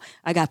thing I know,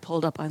 I got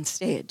pulled up on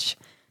stage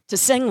to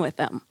sing with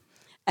them.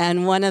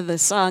 And one of the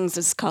songs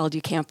is called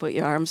You Can't Put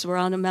Your Arms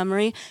Around a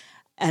Memory.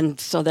 And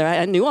so there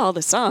I knew all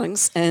the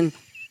songs. And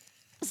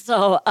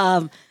so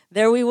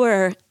there we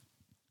were,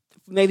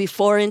 maybe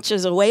 4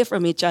 inches away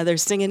from each other,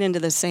 singing into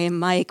the same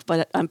mic,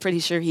 but I'm pretty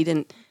sure he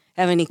didn't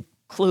have any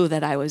clue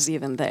that I was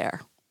even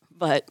there.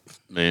 But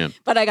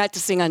I got to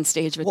sing on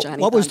stage with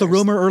Johnny. What was the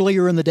rumor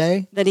earlier in the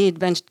day? That he had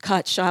been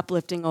caught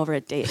shoplifting over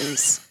at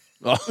Dayton's.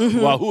 Well,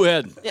 who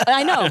hadn't?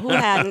 I know, who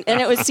hadn't?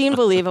 And it seemed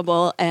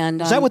believable.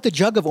 And is that with the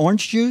jug of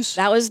orange juice?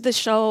 That was the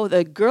show.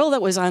 The girl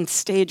that was on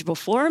stage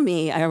before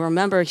me, I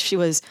remember he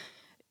was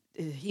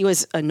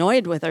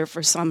annoyed with her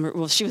for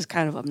she was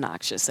kind of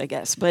obnoxious, I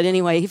guess. But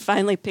anyway, he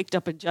finally picked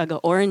up a jug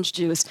of orange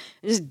juice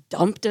and just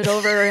dumped it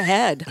over her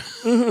head.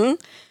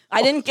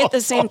 I didn't get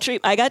the same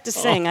treatment. I got to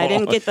sing. I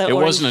didn't get the orange juice.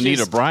 It wasn't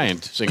Anita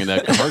Bryant singing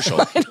that commercial.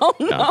 I don't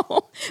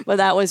know. But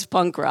that was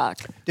punk rock.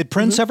 Did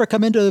Prince ever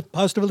come into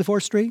Positively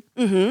 4th Street?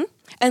 Mm-hmm.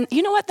 And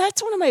you know what?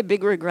 That's one of my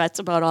big regrets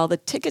about all the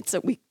tickets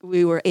that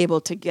we were able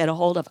to get a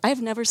hold of.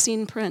 I've never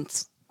seen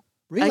Prince.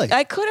 Really?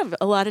 I could have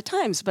a lot of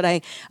times, but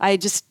I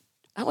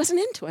wasn't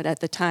into it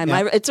at the time.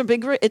 Yeah. It's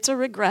a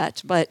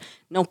regret, but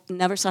no,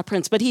 never saw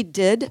Prince. But he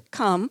did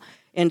come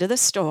into the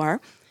store,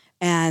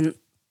 and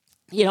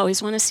you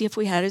always want to see if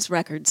we had his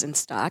records in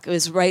stock. It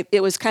was right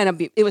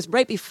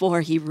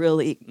before he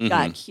really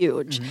got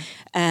huge,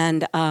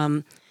 and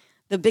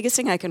the biggest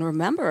thing I can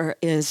remember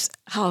is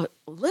how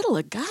little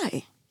a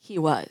guy he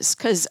was,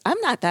 because I'm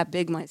not that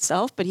big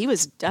myself, but he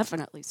was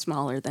definitely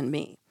smaller than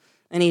me,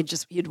 and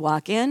he'd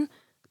walk in,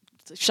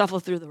 shuffle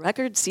through the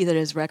records, see that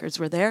his records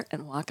were there,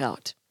 and walk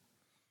out.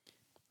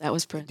 That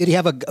was Prince. Did he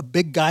have a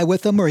big guy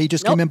with him, or he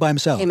just came in by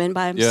himself? Came in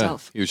by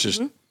himself. Yeah, he was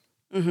just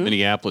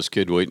Minneapolis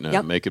kid waiting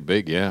to make it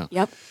big, yeah.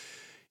 Yep.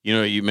 You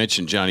know, you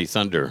mentioned Johnny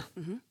Thunder,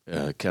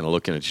 kind of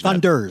looking at you.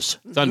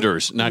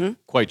 Thunders. Not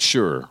quite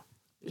sure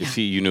if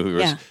you knew who he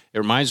was. Yeah. It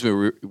reminds me,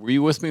 were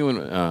you with me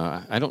when,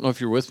 I don't know if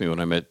you were with me when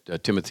I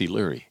met Timothy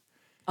Leary.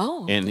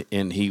 Oh.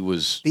 And he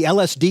was... The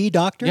LSD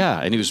doctor? Yeah,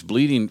 and he was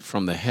bleeding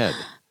from the head.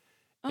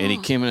 And he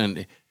came in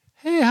and,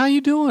 hey, how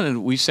you doing?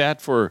 And we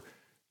sat for,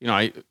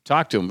 I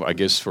talked to him, I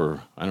guess,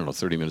 for,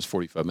 30 minutes,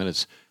 45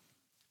 minutes.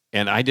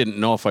 And I didn't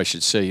know if I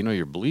should say,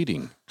 you're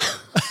bleeding.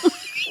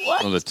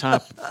 What? From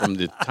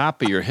the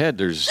top of your head,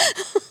 there's...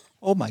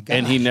 Oh, my God.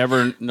 And he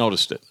never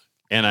noticed it.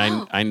 And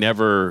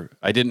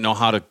I didn't know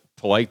how to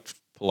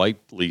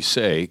politely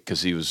say,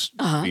 because he was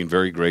being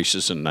very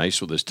gracious and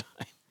nice with his time.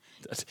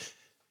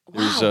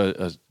 There's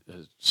a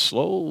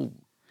slow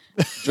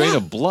drain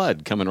of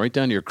blood coming right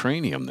down to your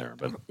cranium there.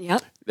 But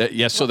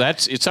so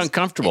it's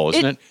uncomfortable,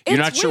 isn't it? You're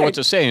not sure what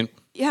to say.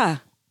 Yeah.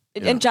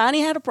 And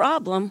Johnny had a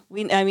problem.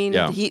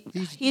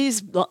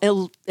 He's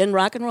in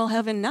rock and roll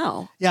heaven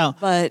now. Yeah.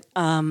 But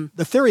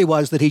the theory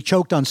was that he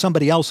choked on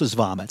somebody else's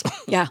vomit.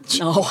 Yeah.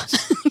 No.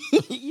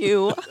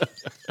 You.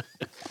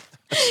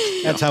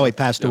 That's how he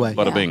passed away.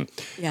 Bada bing.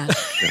 Yeah.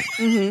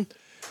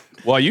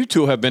 Well, you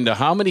two have been to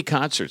how many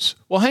concerts?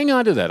 Well, hang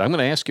on to that. I'm going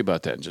to ask you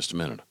about that in just a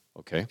minute.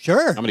 Okay.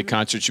 Sure. How many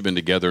concerts you've been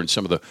together, and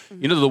some of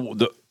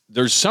the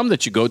there's some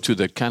that you go to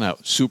that kind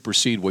of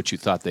supersede what you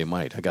thought they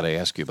might. I got to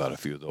ask you about a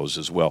few of those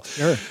as well.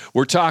 Sure.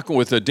 We're talking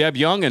with Deb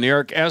Young and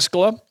Eric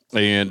Eskola,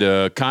 and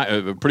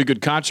pretty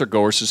good concert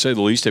goers, to say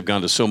the least. They've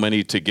gone to so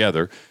many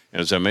together.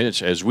 And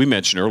as we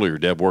mentioned earlier,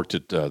 Deb worked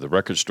at the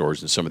record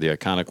stores and some of the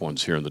iconic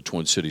ones here in the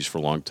Twin Cities for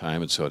a long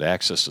time, and so had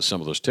access to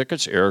some of those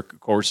tickets. Eric, of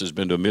course, has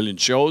been to a million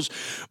shows.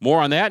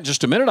 More on that in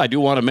just a minute. I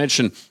do want to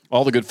mention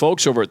all the good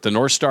folks over at the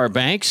North Star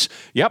Banks.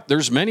 Yep,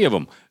 there's many of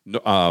them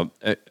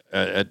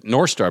at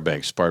North Star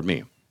Banks, pardon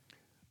me.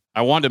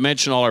 I wanted to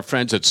mention all our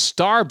friends at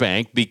Star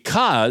Bank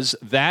because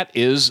that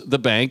is the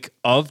bank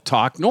of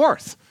Talk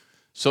North.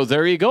 So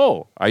there you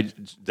go.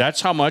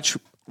 That's how much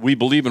we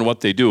believe in what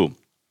they do.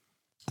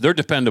 They're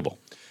dependable.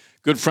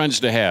 Good friends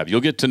to have.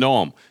 You'll get to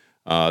know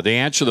them. They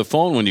answer the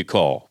phone when you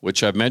call,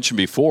 which I've mentioned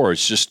before.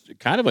 It's just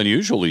kind of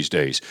unusual these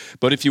days.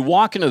 But if you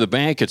walk into the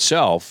bank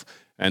itself,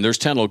 and there's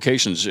 10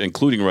 locations,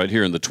 including right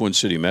here in the Twin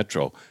City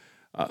Metro,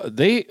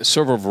 they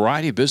serve a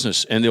variety of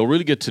business, and they'll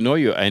really get to know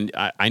you. And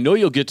I know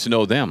you'll get to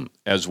know them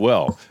as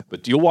well.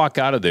 But you'll walk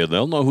out of there,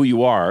 they'll know who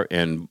you are.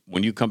 And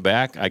when you come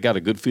back, I got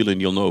a good feeling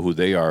you'll know who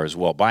they are as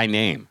well by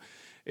name.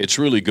 It's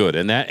really good.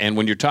 And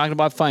when you're talking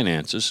about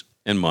finances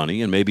and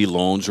money and maybe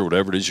loans or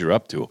whatever it is you're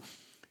up to,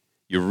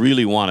 you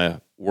really want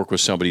to work with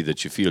somebody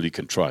that you feel you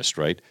can trust,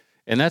 right?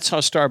 And that's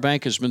how Star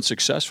Bank has been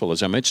successful.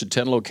 As I mentioned,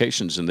 10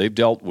 locations, and they've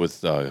dealt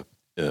with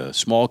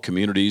small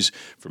communities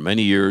for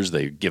many years.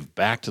 They give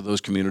back to those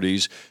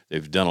communities.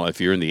 They've done,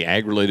 if you're in the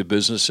ag-related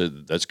business,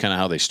 that's kind of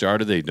how they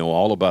started. They know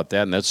all about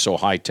that, and that's so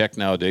high-tech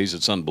nowadays,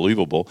 it's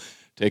unbelievable.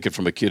 Take it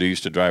from a kid who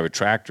used to drive a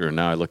tractor, and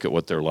now I look at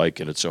what they're like,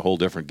 and it's a whole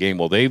different game.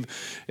 Well, they've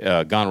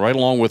gone right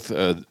along with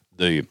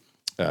the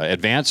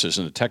advances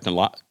in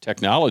the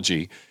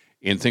technology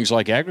in things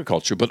like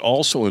agriculture, but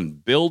also in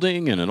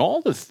building and in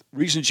all the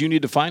reasons you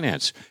need to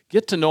finance.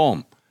 Get to know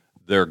them.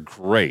 They're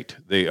great.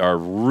 They are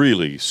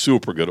really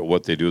super good at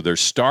what they do. They're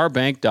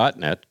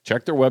starbank.net.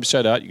 Check their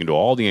website out. You can do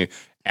all the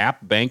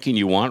app banking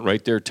you want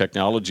right there.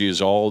 Technology is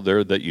all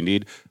there that you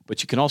need,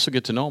 but you can also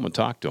get to know them and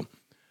talk to them.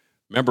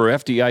 Member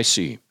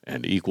FDIC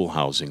and equal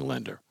housing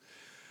lender.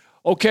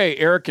 Okay,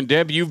 Eric and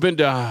Deb, you've been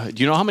to,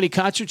 do you know how many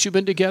concerts you've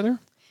been together?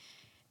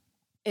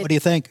 What do you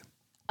think?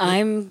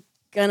 I'm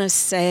going to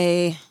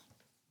say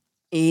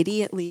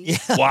 80 at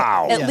least. Yeah.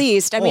 Wow. At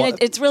least. I mean,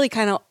 it's really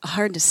kind of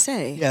hard to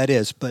say. Yeah, it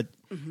is. But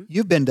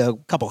you've been to a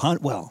couple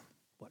hundred,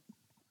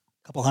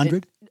 couple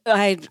hundred?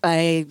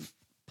 I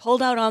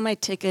pulled out all my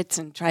tickets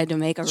and tried to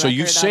make a record. So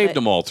you saved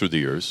them all through the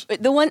years.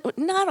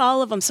 Not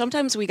all of them.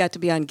 Sometimes we got to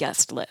be on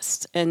guest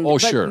lists.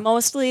 Sure.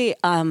 Mostly,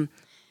 I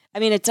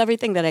mean, it's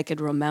everything that I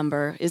could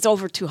remember. It's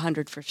over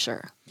 200 for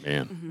sure.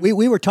 Man. Mm-hmm.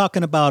 We were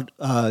talking about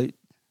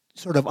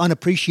sort of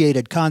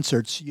unappreciated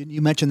concerts.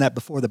 You mentioned that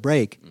before the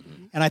break.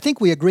 Mm-hmm. And I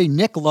think we agree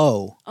Nick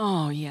Lowe.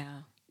 Oh, yeah.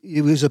 He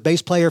was a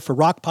bass player for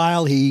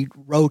Rockpile. He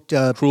wrote...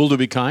 Cruel to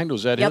Be Kind,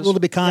 was that his? Cruel to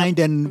Be Kind,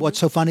 and What's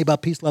So Funny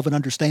About Peace, Love, and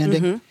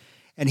Understanding. Mm-hmm.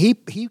 And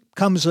he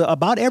comes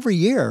about every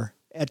year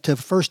to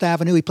First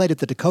Avenue. He played at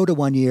the Dakota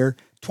one year,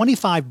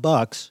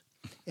 $25,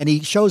 and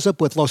he shows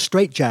up with Los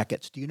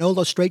Straitjackets. Do you know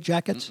Los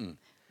Straitjackets?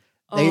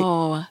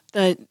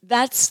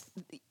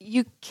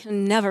 You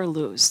can never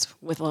lose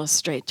with Los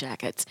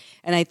Straitjackets.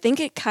 And I think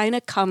it kind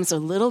of comes a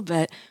little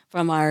bit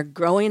from our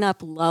growing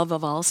up love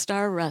of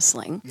all-star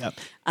wrestling. Yep.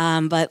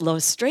 But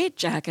Los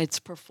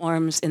Straitjackets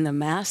performs in the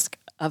Mask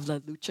of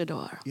the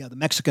Luchador. Yeah, the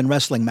Mexican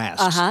wrestling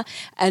masks. Uh-huh.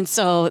 And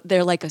so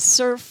they're like a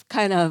surf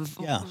kind of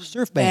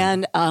surf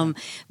band.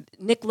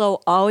 Nick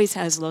Lowe always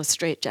has Los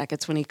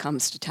Straitjackets when he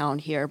comes to town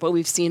here, but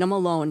we've seen him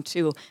alone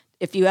too.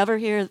 If you ever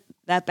hear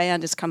that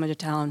band is coming to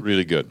town,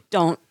 really good.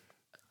 Don't.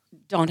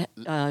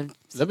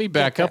 Let me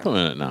back up a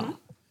minute now.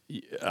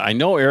 Mm-hmm. I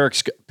know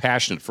Eric's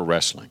passionate for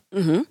wrestling.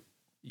 Mm-hmm.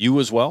 You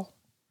as well?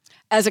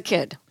 As a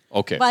kid.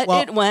 Okay. But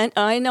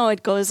I know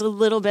it goes a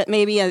little bit,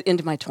 maybe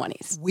into my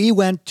 20s. We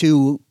went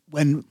to,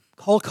 when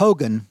Hulk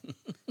Hogan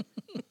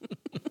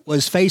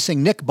was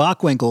facing Nick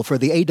Bockwinkel for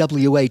the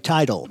AWA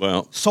title.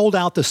 Well, sold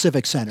out the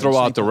Civic Center. Throw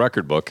out the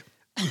record book.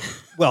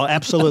 Well,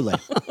 absolutely.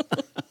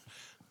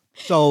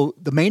 So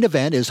the main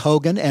event is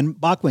Hogan and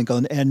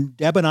Bockwinkel, and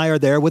Deb and I are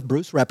there with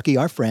Bruce Repke,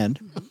 our friend.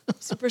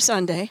 Super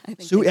Sunday, I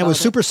think. It was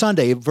Super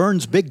Sunday,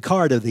 Vern's big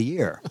card of the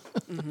year.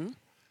 Mm-hmm.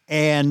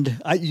 And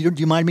do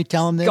you mind me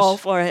telling this? Go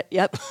for it.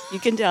 Yep, you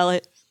can tell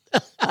it.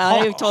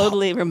 I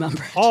totally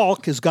remember.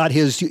 Hulk has got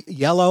his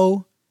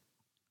yellow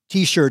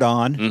T-shirt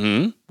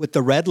on with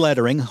the red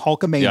lettering,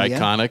 Hulkamania. The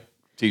iconic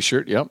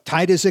T-shirt, yep.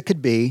 Tight as it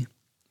could be.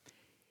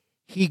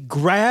 He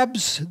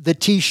grabs the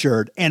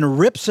T-shirt and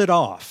rips it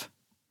off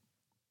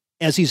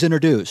as he's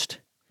introduced.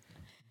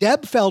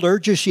 Deb felt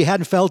urges she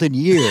hadn't felt in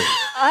years.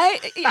 I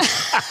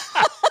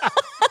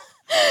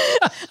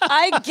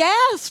I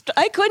gasped.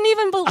 I couldn't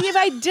even believe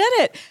I did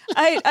it.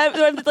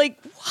 I'm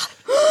like, what?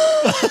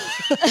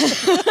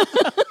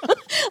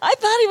 I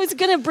thought he was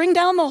going to bring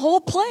down the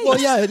whole place. Well,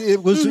 yeah,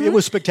 it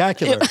was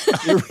spectacular.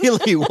 It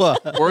really was.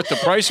 Worth the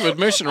price of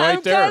admission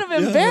right there. I'm kind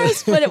of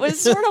embarrassed, but it was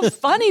sort of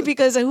funny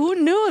because who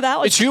knew that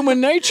was... It's human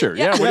nature.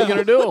 Yeah, what are you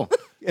going to do?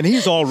 And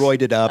he's all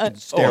roided up and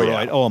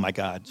steroid. yeah. Oh, my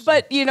God.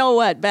 But you know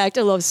what? Back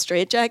to those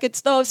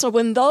straitjackets, though. So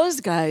when those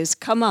guys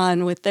come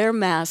on with their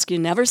mask, you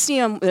never see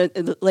them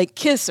like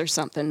Kiss or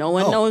something. No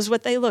one knows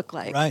what they look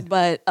like. Right.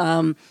 But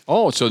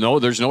so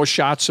there's no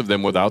shots of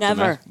them without the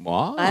never. mask.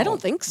 Wow. I don't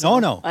think so.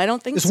 No. I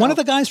don't think Is so. one of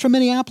the guys from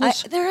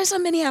Minneapolis? There is a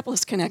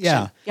Minneapolis connection.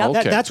 Yeah. Yep.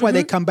 Okay. That's why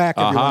they come back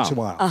every once in a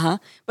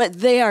while. But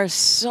they are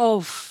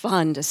so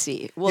fun to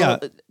see. Well,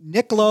 Yeah.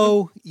 Nick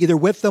Lowe, either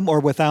with them or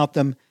without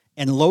them,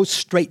 and Lowe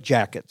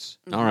straitjackets.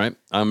 All right.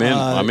 I'm in.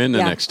 I'm in the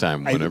yeah. next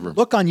time, whatever.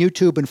 Look on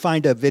YouTube and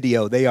find a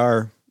video.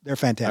 They're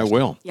fantastic. I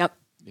will. Yep.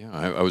 Yeah,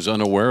 I was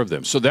unaware of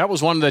them. So that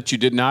was one that you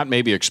did not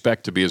maybe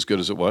expect to be as good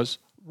as it was?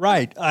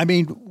 Right. I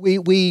mean, we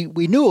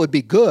knew it would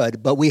be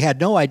good, but we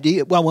had no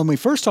idea. Well, when we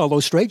first saw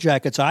those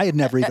straitjackets, I had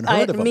never even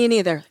heard of them. Me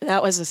neither.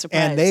 That was a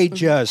surprise. And they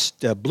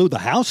just blew the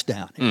house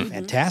down.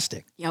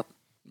 Fantastic. Yep.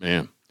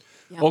 Man.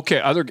 Yep. Okay,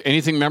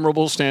 anything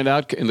memorable stand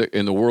out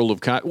in the world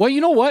of well, you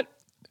know what?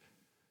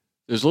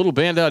 There's a little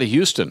band out of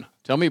Houston.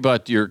 Tell me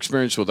about your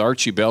experience with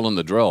Archie Bell and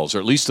the Drells, or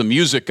at least the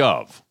music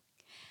of.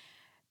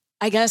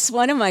 I guess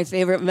one of my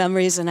favorite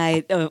memories,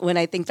 and when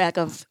I think back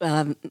of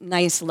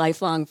nice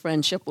lifelong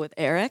friendship with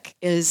Eric,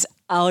 is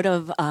out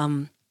of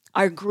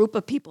our group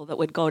of people that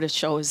would go to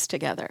shows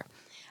together.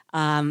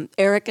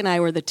 Eric and I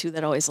were the two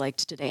that always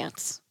liked to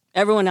dance.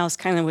 Everyone else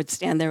kind of would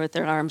stand there with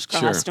their arms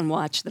crossed and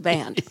watch the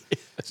band,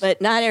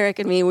 but not Eric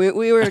and me.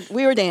 We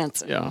were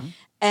dancing. Yeah.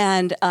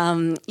 And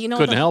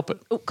couldn't help it.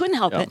 Couldn't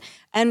help it.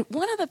 And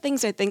one of the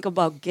things I think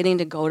about getting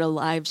to go to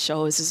live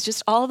shows is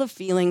just all the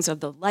feelings of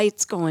the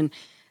lights going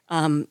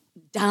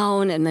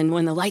down, and then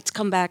when the lights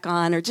come back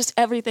on, or just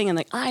everything. And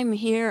like, I'm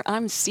here,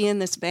 I'm seeing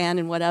this band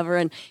and whatever.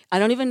 And I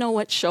don't even know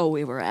what show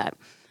we were at,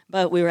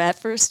 but we were at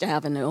First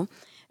Avenue.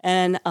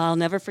 And I'll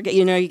never forget,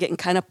 you're getting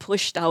kind of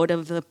pushed out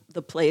of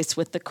the place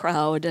with the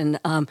crowd, and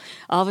all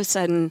of a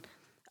sudden,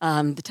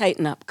 the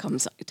Tighten Up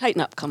comes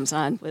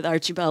on with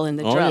Archie Bell and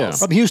the Drells. Yeah.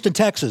 From Houston,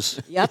 Texas.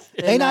 Yep.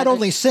 They not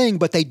only sing,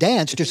 but they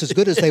dance just as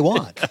good as they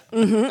want.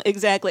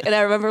 Exactly. And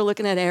I remember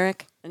looking at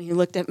Eric, and he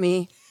looked at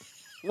me.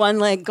 One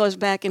leg goes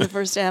back into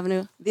First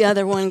Avenue. The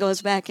other one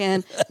goes back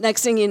in.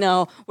 Next thing you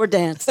know, we're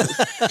dancing.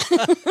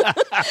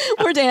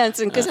 We're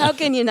dancing, because how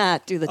can you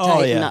not do the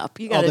Tighten Up?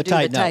 You got to do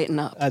the Tighten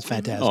Up. That's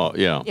fantastic. Oh,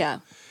 yeah. Yeah.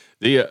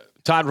 The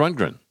Todd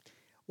Rundgren.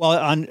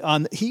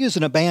 Well, he is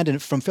in a band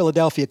from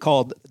Philadelphia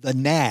called the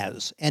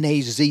Nazz,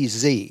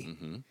 N-A-Z-Z.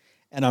 Mm-hmm.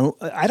 And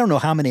I don't know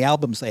how many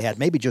albums they had,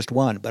 maybe just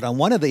one. But on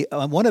one of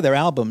their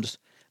albums,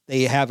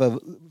 they have a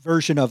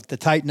version of the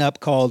Tighten Up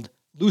called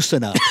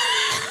Loosen Up.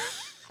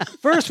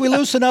 First, we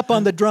loosen up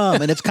on the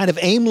drum, and it's kind of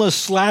aimless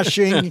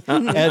slashing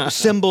at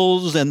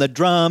cymbals and the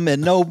drum,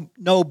 and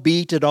no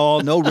beat at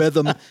all, no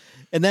rhythm.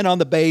 And then on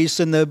the bass,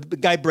 and the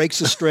guy breaks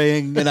a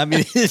string, and I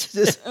mean,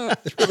 it's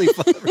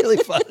really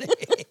funny.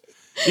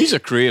 He's a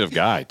creative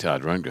guy,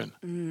 Todd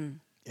Rundgren.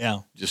 Yeah,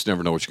 just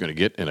never know what you're going to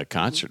get in a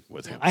concert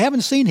with him. I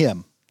haven't seen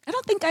him. I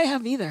don't think I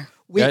have either.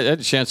 I had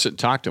a chance to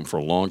talk to him for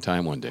a long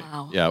time one day.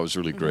 Wow. Yeah, it was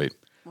really great.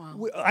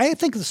 Wow. I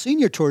think the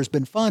senior tour has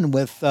been fun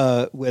with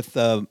Mata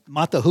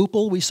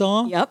Hoople we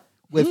saw. Yep.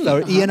 With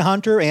Ian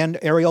Hunter and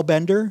Ariel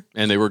Bender.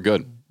 And they were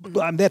good.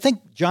 I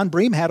think John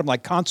Bream had him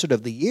like Concert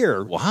of the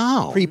Year.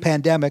 Wow.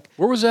 Pre-pandemic.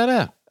 Where was that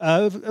at?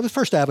 It was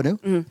First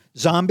Avenue.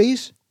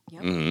 Zombies.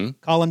 Yep. Mm-hmm.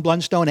 Colin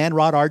Blunstone and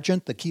Rod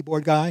Argent, the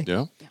keyboard guy.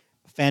 Yeah.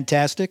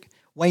 Fantastic.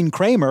 Wayne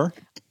Kramer.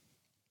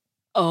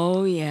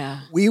 Oh,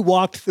 yeah. We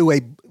walked through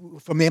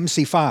from the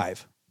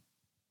MC5.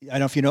 I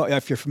don't know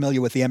if you're familiar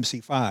with the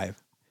MC5.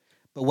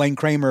 But Wayne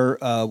Kramer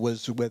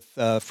was with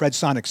Fred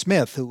Sonic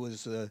Smith, who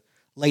was the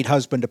late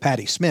husband to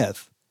Patti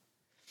Smith.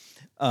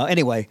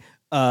 Anyway,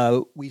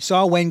 we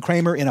saw Wayne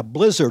Kramer in a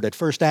blizzard at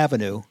First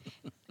Avenue.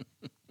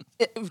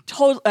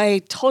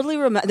 I totally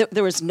remember.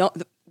 There was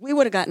we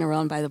would have gotten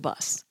around by the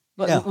bus,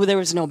 but there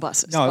was no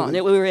buses. No,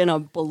 we were in a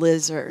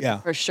blizzard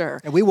for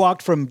sure. And we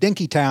walked from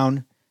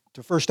Dinkytown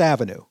to First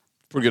Avenue.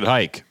 Pretty good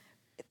hike.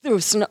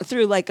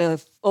 Through like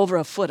over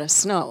a foot of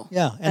snow.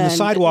 Yeah, and the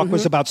sidewalk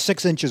was about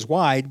 6 inches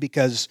wide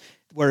because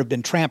where it had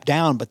been tramped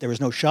down, but there was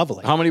no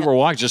shoveling. How many were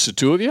walking? Just the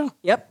two of you?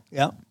 Yep.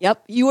 Yeah.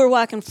 Yep. You were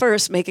walking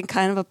first, making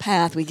kind of a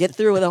path. We get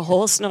through with a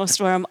whole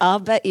snowstorm. I'll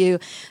bet you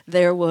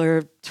there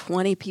were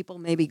 20 people,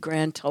 maybe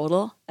grand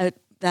total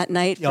that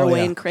night for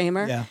Wayne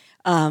Kramer. Yeah.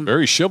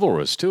 Very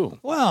chivalrous, too.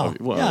 Well,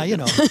 yeah,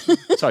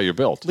 That's how you're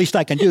built. Least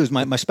I can do is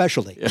my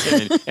specialty.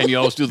 and you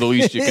always do the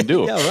least you can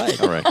do. Yeah,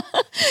 right. All right.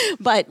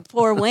 But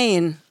poor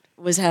Wayne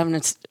was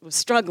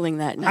struggling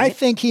that night. I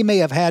think he may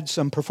have had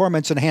some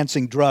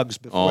performance-enhancing drugs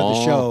before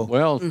the show.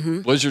 Well,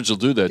 blizzards will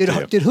do that to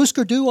you. Did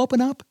Husker Du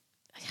open up?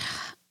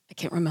 I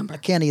can't remember. I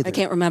can't either. I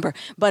can't remember.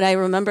 But I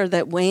remember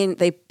that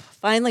they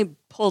finally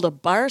pulled a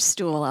bar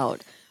stool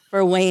out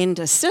for Wayne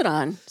to sit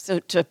on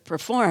to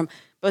perform.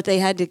 but they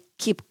had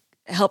to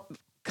help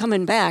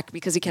coming back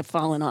because he kept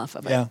falling off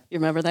of it. Yeah. You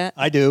remember that?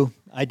 I do.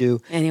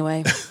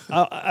 Anyway.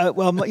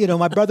 Well,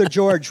 my brother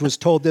George was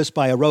told this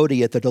by a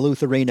roadie at the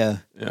Duluth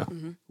Arena,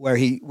 where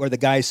the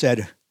guy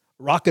said,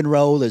 "Rock and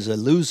roll is a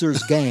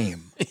loser's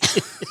game,"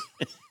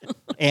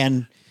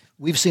 and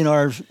we've seen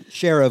our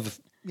share of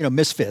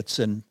misfits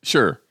and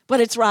Sure. But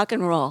it's rock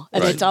and roll,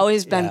 and it's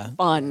always been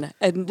fun.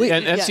 And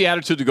that's the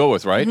attitude to go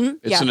with, right?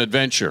 It's an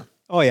adventure.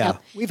 Oh, yeah.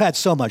 We've had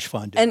so much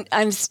fun.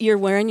 And you're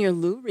wearing your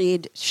Lou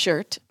Reed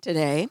shirt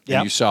today. Yeah.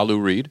 And you saw Lou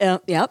Reed?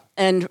 Yep.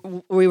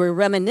 And we were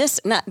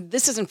reminiscing.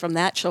 This isn't from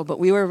that show, but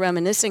we were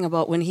reminiscing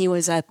about when he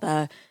was at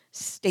the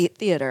State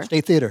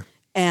Theater.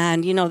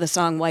 And you know the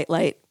song White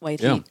Light,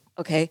 White Heat.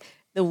 Okay.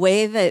 The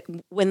way that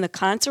when the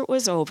concert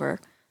was over,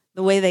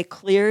 the way they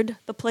cleared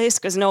the place,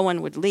 because no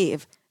one would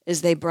leave,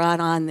 is they brought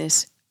on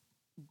this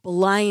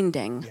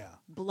blinding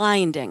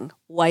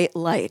white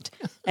light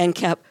and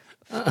kept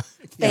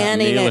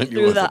fanning it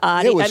through the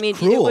audience. I mean,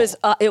 cruel.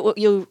 It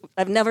was.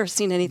 I've never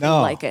seen anything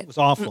like it. It was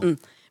awful.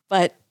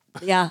 But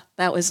yeah,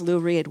 that was Lou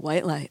Reed,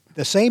 White Light.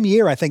 The same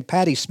year, I think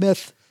Patti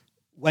Smith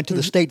went to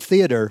the State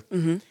Theater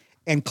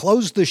and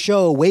closed the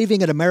show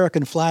waving an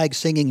American flag,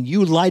 singing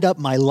 "You Light Up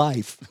My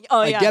Life"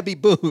 by Debbie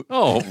Boo.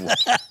 Oh,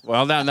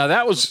 well, now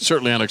that was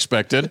certainly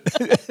unexpected.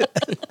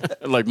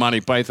 Like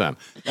Monty Python.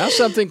 Now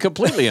something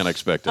completely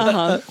unexpected.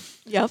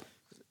 Yep.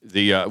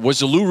 Was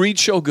the Lou Reed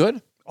show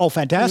good? Oh,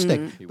 fantastic!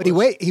 But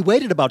he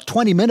waited about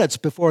 20 minutes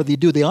before they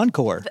do the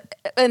encore.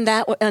 And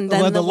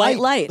then the white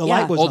light. The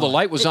light was on. The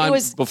light was on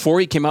before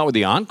he came out with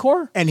the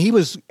encore? And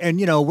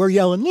we're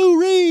yelling, "Lou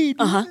Reed!"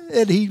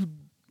 And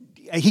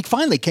he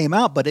finally came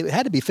out, but it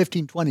had to be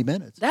 15, 20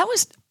 minutes. That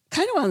was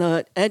kind of on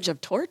the edge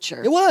of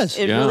torture. It was.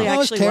 It really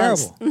actually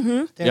was.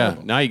 Terrible. Yeah,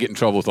 now you get in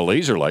trouble with a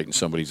laser light in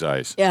somebody's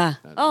eyes. Yeah.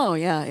 Oh,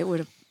 yeah. It would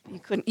have.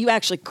 You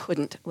actually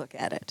couldn't look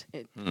at it.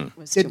 It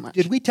was too much.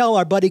 Did we tell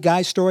our Buddy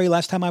Guy story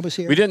last time I was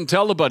here? We didn't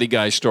tell the Buddy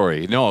Guy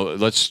story. No,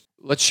 let's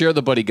share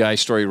the Buddy Guy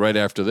story right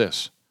after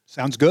this.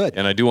 Sounds good.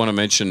 And I do want to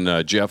mention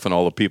Jeff and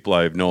all the people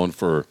I've known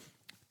for a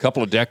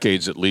couple of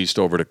decades at least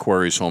over at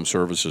Aquarius Home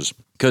Services.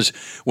 Because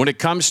when it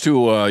comes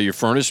to your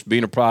furnace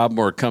being a problem,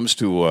 or it comes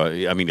to,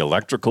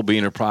 electrical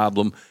being a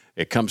problem,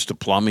 it comes to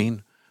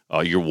plumbing,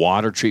 your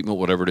water treatment,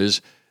 whatever it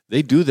is,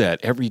 they do that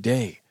every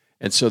day.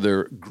 And so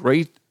they're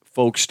great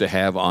folks to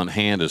have on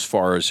hand as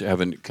far as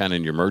having kind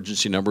of your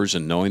emergency numbers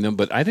and knowing them.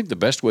 But I think the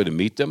best way to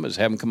meet them is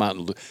have them come out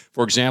and,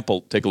 for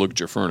example, take a look at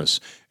your furnace.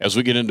 As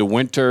we get into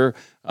winter,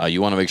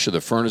 you want to make sure the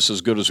furnace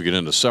is good. As we get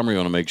into summer, you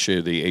want to make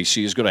sure the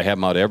AC is good. I have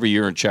them out every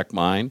year and check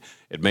mine.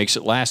 It makes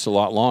it last a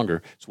lot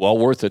longer. It's well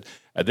worth it.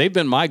 They've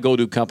been my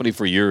go-to company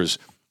for years.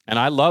 And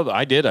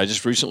I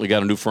just recently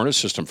got a new furnace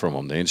system from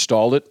them. They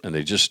installed it, and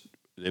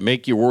they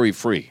make you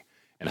worry-free.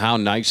 And how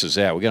nice is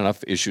that? We got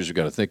enough issues we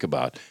got to think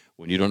about.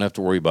 When you don't have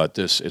to worry about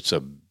this, it's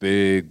a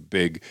big,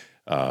 big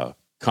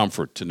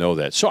comfort to know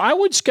that. So I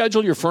would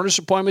schedule your furnace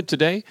appointment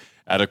today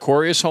at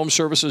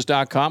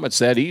AquariusHomeservices.com. It's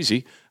that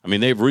easy. I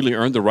mean, they've really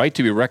earned the right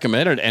to be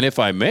recommended. And if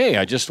I may,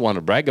 I just want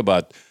to brag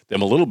about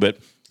them a little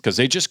bit because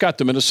they just got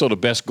the Minnesota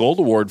Best Gold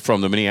Award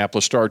from the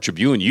Minneapolis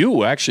Star-Tribune.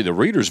 Actually, the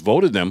readers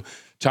voted them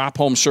top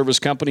home service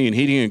company in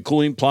heating and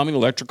cooling, plumbing,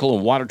 electrical,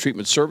 and water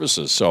treatment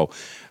services. So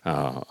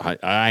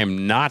I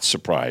am not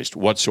surprised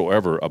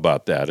whatsoever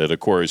about that at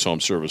Aquarius Home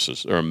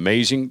Services. They're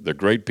amazing. They're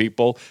great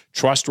people,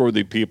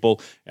 trustworthy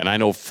people, and I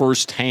know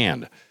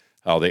firsthand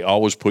how they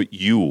always put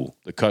you,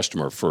 the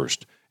customer,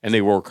 first. And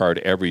they work hard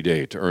every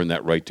day to earn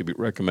that right to be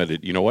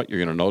recommended. You know what? You're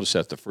going to notice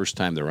that the first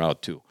time they're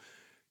out, too.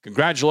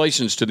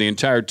 Congratulations to the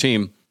entire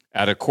team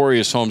at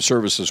Aquarius Home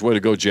Services. Way to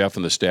go, Jeff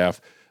and the staff.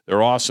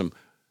 They're awesome.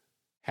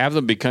 Have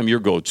them become your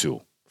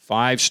go-to.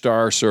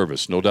 5-star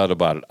service, no doubt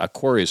about it.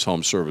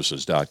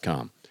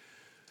 AquariusHomeservices.com.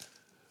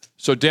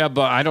 So, Deb,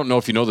 I don't know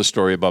if you know the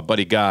story about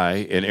Buddy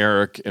Guy and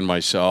Eric and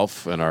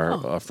myself and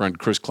our friend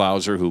Chris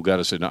Klauser, who got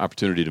us an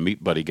opportunity to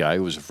meet Buddy Guy,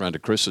 who was a friend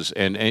of Chris's.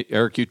 And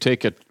Eric, you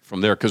take it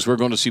from there because we're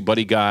going to see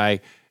Buddy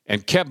Guy.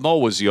 And Keb Mo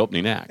was the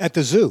opening act. At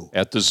the zoo.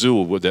 At the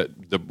zoo where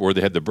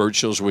they had the bird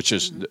shows, which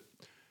is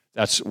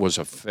was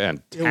a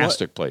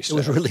fantastic place. It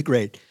was really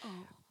great.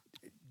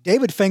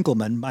 David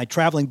Finkelman, my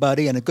traveling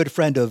buddy and a good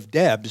friend of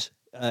Deb's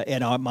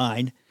and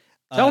mine.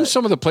 Tell them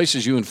some of the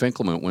places you and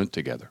Finkelman went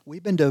together.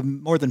 We've been to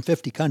more than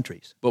 50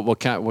 countries. But what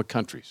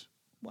countries?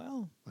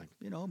 Well,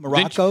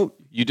 Morocco,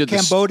 you did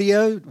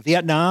Cambodia,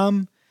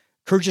 Vietnam,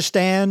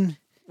 Kyrgyzstan,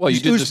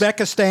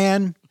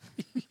 Uzbekistan,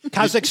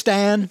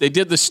 Kazakhstan. They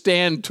did the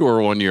stand tour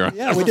one year.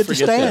 Yeah, we did the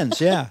stands.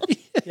 Yeah,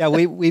 yeah.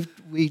 We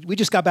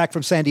just got back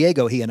from San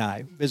Diego. He and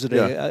I visited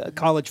a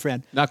college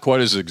friend. Not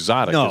quite as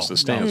exotic as the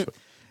stands. No.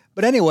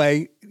 But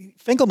anyway,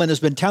 Finkelman has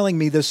been telling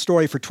me this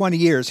story for 20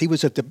 years. He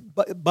was at the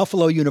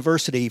Buffalo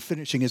University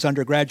finishing his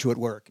undergraduate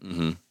work.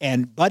 Mm-hmm.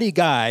 And Buddy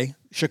Guy,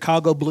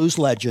 Chicago blues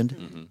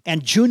legend,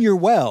 and Junior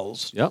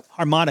Wells,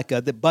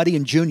 harmonica, that Buddy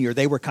and Junior,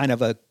 they were kind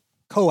of a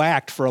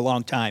co-act for a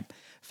long time.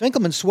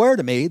 Finkelman swore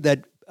to me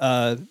that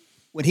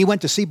when he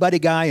went to see Buddy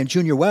Guy and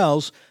Junior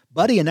Wells,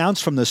 Buddy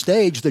announced from the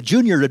stage that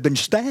Junior had been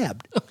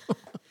stabbed.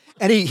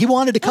 And he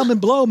wanted to come and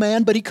blow,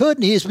 man, but he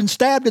couldn't. He's been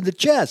stabbed in the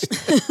chest.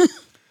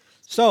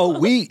 So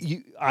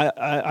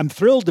I'm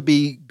thrilled to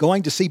be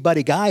going to see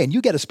Buddy Guy, and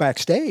you get us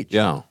backstage.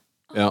 Yeah.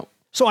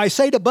 So I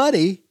say to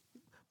Buddy,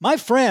 my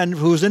friend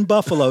who's in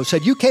Buffalo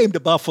said, you came to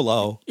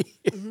Buffalo.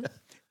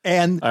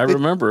 And I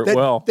remember it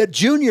well. That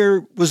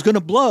Junior was going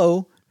to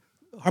blow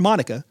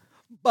harmonica,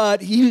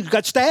 but he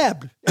got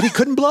stabbed and he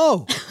couldn't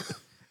blow.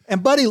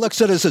 And Buddy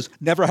looks at us and says,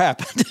 never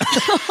happened.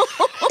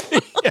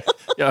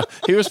 Yeah,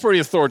 he was pretty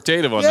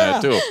authoritative on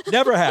that, too.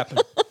 Never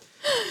happened.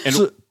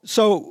 And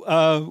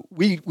so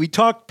we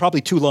talked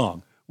probably too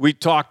long. We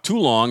talked too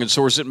long, and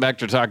so we're sitting back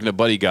there talking to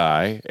Buddy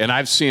Guy. And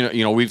I've seen,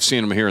 we've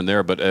seen him here and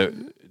there, but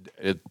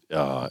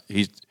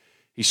he's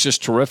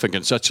just terrific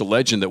and such a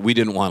legend that we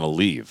didn't want to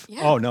leave.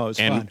 Yeah. Oh, no, it's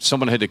fun. And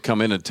someone had to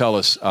come in and tell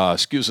us,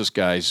 excuse us,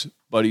 guys,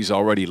 Buddy's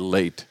already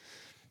late.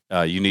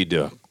 You need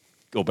to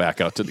go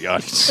back out to the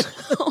audience.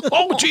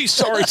 Oh, geez,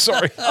 sorry.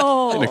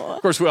 Oh. And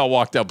of course, we all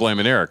walked out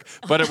blaming Eric.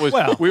 But it was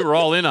we were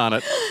all in on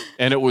it,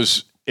 and it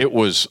was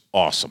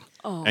awesome.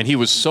 Oh. And he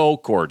was so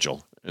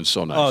cordial and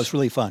so nice. Oh, it's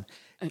really fun.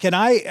 Can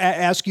I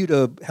ask you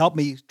to help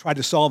me try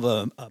to solve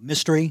a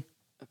mystery?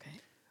 Okay.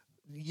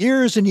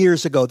 Years and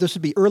years ago, this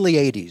would be early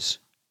 80s.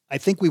 I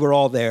think we were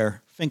all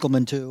there,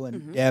 Finkelman too,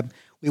 and Deb.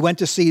 We went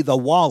to see the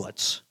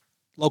Wallets,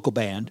 local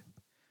band,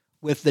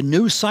 with the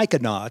New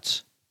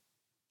Psychonauts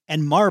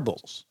and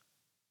Marbles,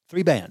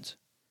 3 bands.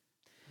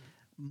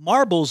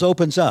 Marbles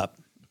opens up,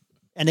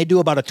 and they do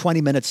about a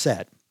 20-minute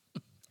set.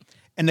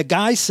 And the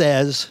guy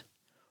says,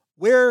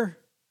 we're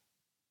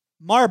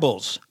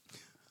Marbles,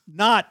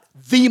 not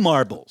the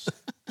Marbles.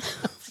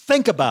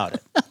 Think about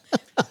it.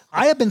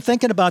 I have been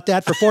thinking about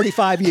that for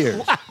 45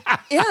 years.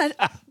 Yeah.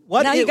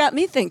 Now you got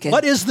me thinking.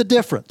 What is the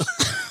difference?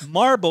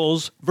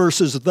 Marbles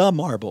versus the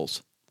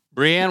Marbles.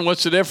 Brianne,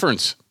 what's the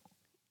difference?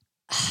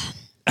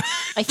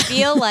 I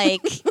feel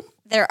like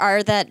there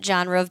are that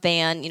genre of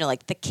band,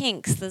 like the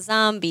Kinks, the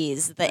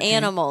Zombies, the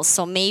Animals.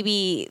 So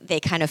maybe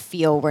they kind of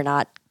feel we're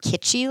not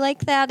kitschy like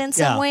that in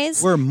some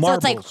ways. We're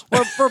Marbles. So it's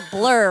like we're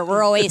Blur,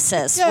 we're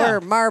Oasis,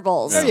 we're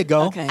Marbles. There you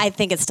go. Okay. I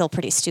think it's still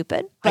pretty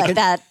stupid,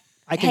 but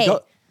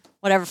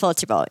whatever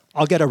floats your boat.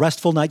 I'll get a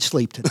restful night's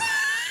sleep tonight.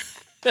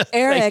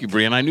 Eric, thank you,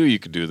 Brianne. I knew you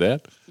could do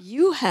that.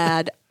 You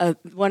had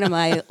one of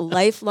my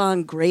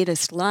lifelong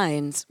greatest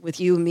lines with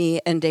you,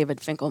 me, and David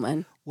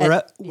Finkelman. We're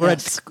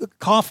at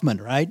Kaufman,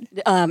 right?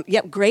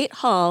 Yep, Great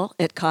Hall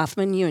at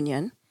Kaufman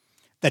Union.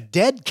 The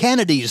dead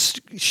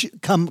Kennedys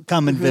come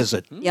and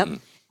visit. Yep.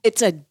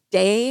 It's a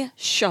day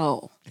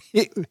show.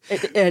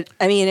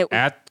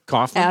 At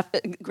Kaufman?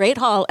 Great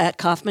Hall at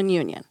Kaufman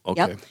Union.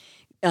 Okay.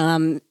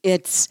 Yep.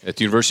 It's at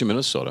the University of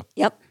Minnesota.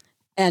 Yep.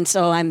 And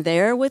so I'm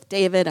there with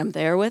David, I'm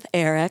there with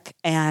Eric,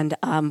 and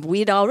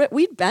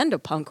we'd been to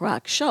punk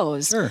rock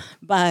shows, sure.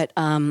 But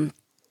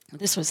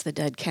this was the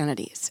Dead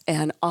Kennedys,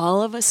 and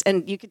all of us,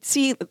 and you could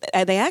see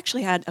they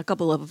actually had a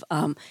couple of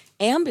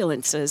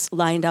ambulances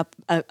lined up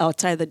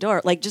outside the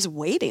door, like just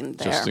waiting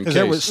there. Because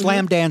there was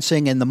slam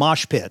dancing in the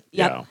mosh pit.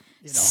 Yep.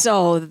 Yeah.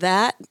 So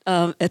that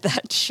at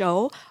that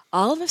show,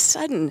 all of a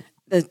sudden,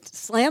 the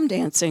slam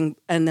dancing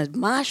and the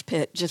mosh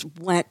pit just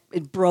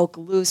broke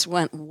loose,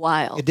 went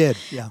wild. It did,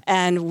 yeah.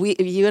 And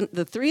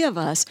the 3 of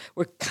us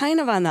were kind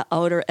of on the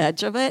outer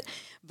edge of it.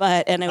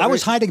 I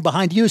was hiding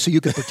behind you so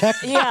you could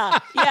protect me.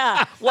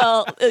 Yeah.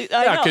 Well,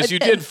 because you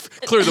did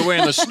clear the way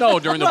in the snow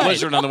during the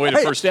blizzard on the way to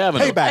First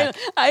Avenue. Payback.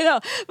 I know,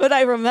 but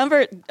I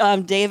remember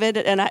David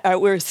and I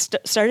were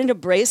starting to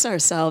brace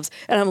ourselves,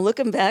 and I'm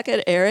looking back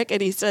at Eric,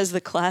 and he says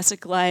the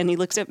classic line. He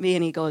looks at me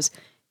and he goes,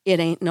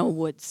 "It ain't no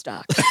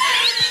Woodstock."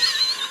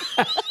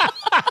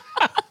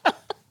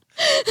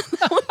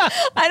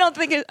 I don't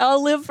think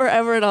I'll live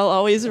forever, and I'll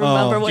always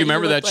remember. What do you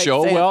remember that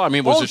show? Saying. Well, I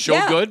mean, was the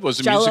show good? Was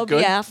the music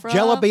good?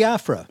 Jello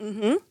Biafra.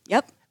 Mm-hmm.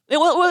 Yep.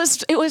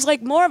 It was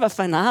like more of a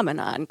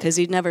phenomenon because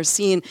he'd never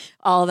seen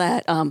all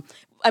that.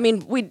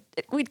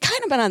 We'd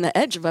kind of been on the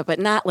edge of it, but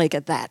not like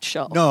at that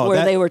show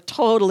where they were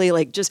totally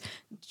like just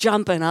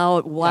jumping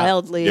out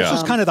wildly. This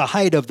was kind of the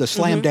height of the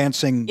slam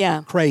dancing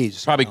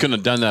craze. Probably couldn't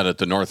have done that at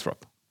the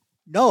Northrop.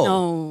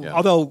 No. Yeah.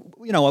 Although,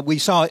 we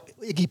saw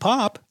Iggy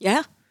Pop.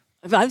 Yeah.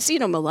 I've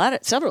seen him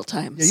several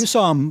times. Yeah, you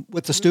saw him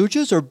with the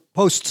Stooges or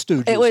post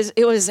Stooges?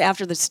 It was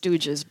after the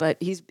Stooges, but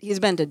he's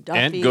been to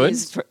Duffy's. And good?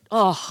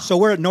 So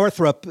we're at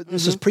Northrop.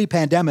 This is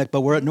pre-pandemic,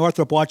 but we're at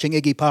Northrop watching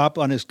Iggy Pop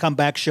on his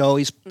comeback show.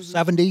 He's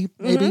 70,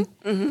 maybe.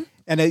 Mm-hmm.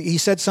 And he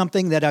said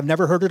something that I've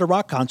never heard at a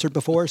rock concert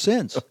before or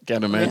since.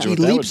 Can't imagine what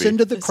that He leaps would be.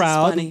 into the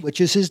crowd, which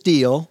is his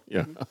deal.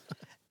 Yeah.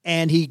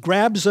 And he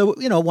grabs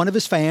one of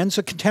his fans,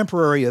 a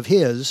contemporary of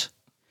his,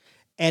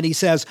 and he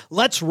says,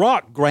 "Let's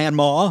rock,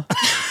 Grandma."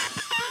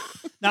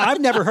 Now,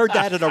 I've never heard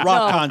that at a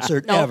rock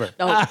concert, ever.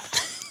 No.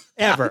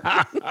 Ever.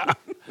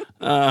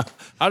 How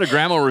did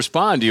Grandma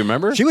respond? Do you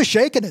remember? She was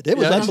shaking it. It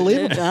was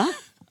unbelievable. Yeah.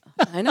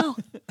 I know.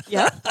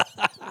 Yep.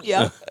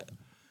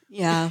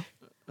 Yeah.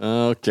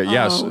 Okay,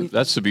 yes.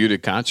 That's the beauty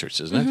of concerts,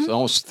 isn't it? It's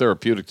almost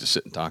therapeutic to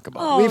sit and talk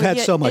about. We've had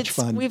so much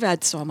fun. We've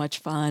had so much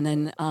fun.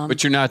 And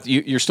but you're not,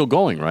 you're still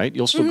going, right?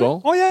 You'll still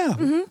go? Oh, yeah.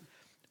 Mm-hmm.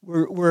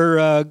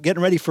 We're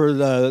getting ready for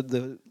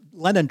the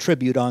Lennon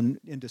tribute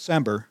in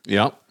December.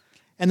 Yeah.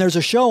 And there's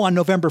a show on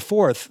November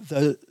 4th.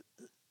 The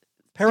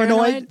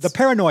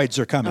Paranoids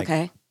are coming.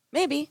 Okay,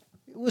 maybe.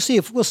 We'll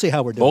see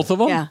how we're doing. Both of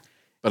them? Yeah.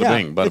 Bada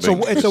bing, bada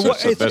bing. It's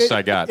the best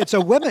I got.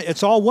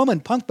 It's all woman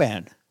punk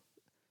band.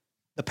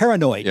 The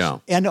Paranoids. Yeah.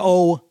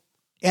 Noids.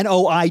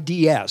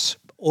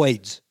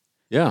 Oids.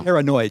 Yeah.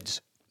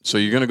 Paranoids. So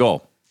you're going to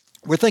go?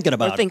 We're thinking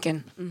about We're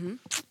thinking. Mm-hmm.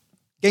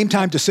 Game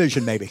time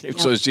decision, maybe.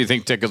 So do you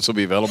think tickets will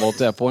be available at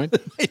that point?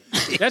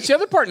 That's the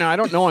other part now. I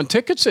don't know on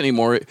tickets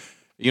anymore.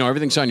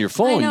 Everything's on your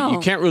phone. You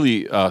can't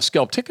really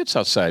scalp tickets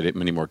outside it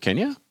anymore, can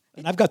you?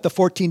 And I've got the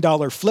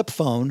 $14 flip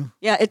phone.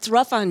 Yeah, it's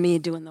rough on me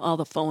doing all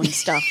the phone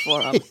stuff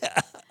for them.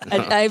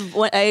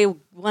 I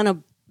want to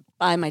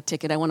buy my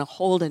ticket. I want to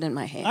hold it in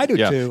my hand. I do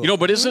too.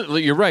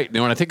 But you're right.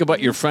 When I think about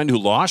your friend who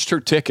lost her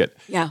ticket,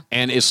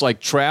 and it's like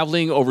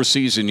traveling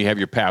overseas and you have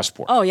your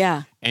passport. Oh,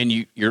 yeah. And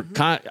you're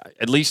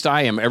at least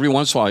I am. Every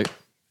once in a while,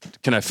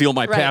 can I feel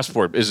my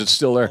passport? Is it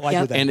still there? Oh,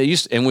 I do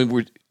that. And when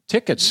we're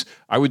tickets,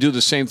 I would do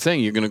the same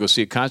thing. You're going to go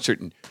see a concert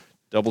and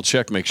double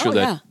check, make sure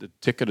that the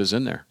ticket is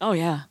in there. Oh,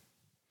 yeah.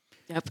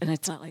 Yep, and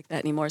it's not like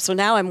that anymore. So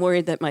now I'm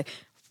worried that my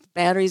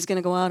battery's going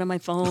to go out on my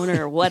phone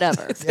or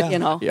whatever,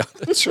 Yeah,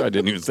 that's right. I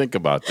didn't even think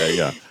about that,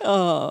 yeah.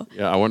 Oh.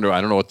 Yeah, I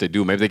don't know what they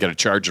do. Maybe they got a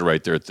charger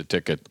right there at the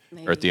ticket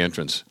or at the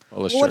entrance.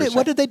 Well,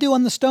 what did they do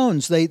on the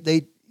Stones?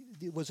 They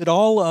was it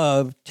all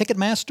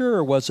Ticketmaster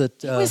or was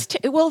it?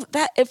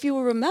 That if you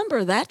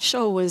remember, that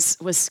show was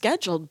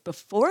scheduled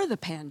before the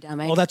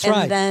pandemic. Oh, that's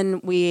right.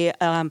 And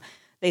then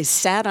they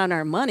sat on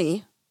our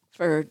money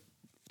for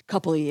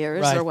couple of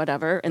years or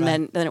whatever, and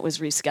then it was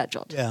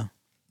rescheduled. Yeah.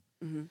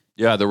 Mm-hmm.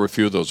 Yeah, there were a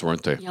few of those,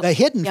 weren't they? Yep. The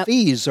hidden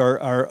fees are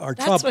troubling.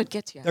 That's what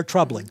gets you. They're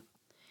troubling.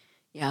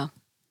 Mm-hmm. Yeah.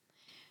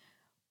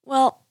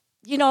 Well,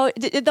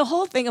 the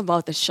whole thing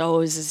about the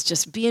shows is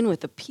just being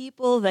with the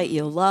people that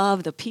you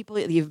love, the people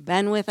that you've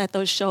been with at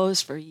those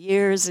shows for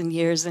years and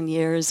years and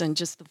years, and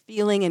just the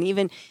feeling, and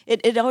even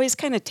it always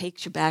kind of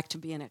takes you back to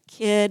being a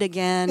kid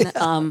again.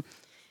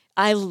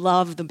 I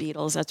love the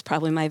Beatles. That's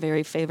probably my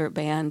very favorite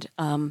band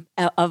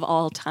of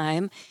all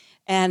time.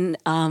 And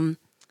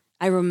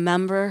I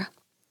remember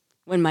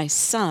when my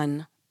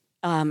son,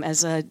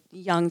 as a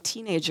young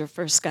teenager,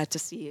 first got to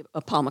see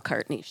a Paul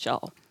McCartney show.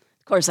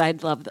 Of course,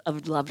 I've loved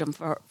him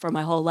for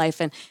my whole life.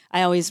 And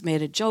I always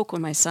made a joke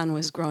when my son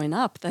was growing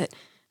up that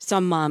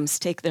some moms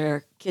take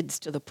their kids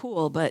to the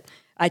pool, but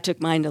I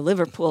took mine to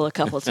Liverpool a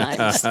couple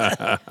times.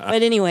 But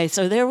anyway,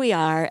 so there we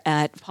are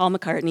at Paul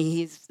McCartney.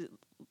 He's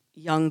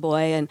young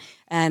boy,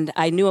 and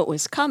I knew it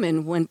was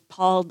coming when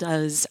Paul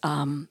does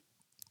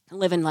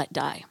Live and Let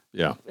Die.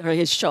 Yeah. Or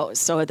his shows.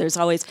 So there's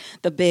always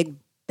the big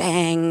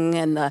bang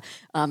and the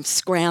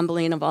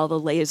scrambling of all the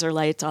laser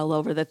lights all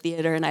over the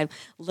theater. And I'm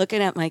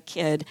looking at my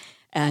kid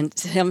and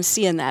him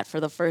seeing that for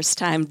the first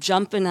time,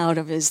 jumping out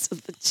of his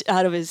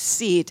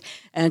seat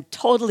and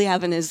totally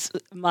having his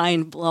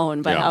mind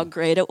blown by how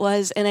great it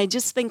was. And I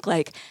just think,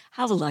 like,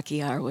 how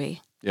lucky are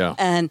we? Yeah.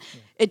 And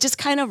it just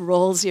kind of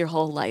rolls your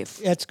whole life.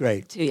 That's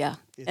great. To you.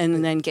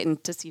 And then getting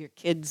to see your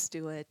kids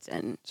do it.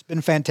 And it's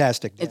been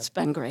fantastic, Deb. It's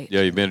been great.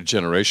 Yeah, you've made it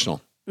generational.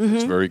 Mm-hmm.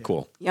 It's very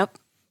cool. Yep.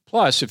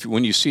 Plus,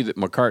 when you see that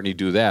McCartney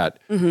do that,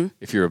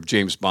 if you're a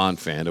James Bond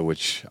fan, of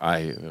which I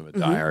am a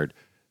diehard,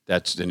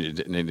 then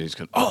he's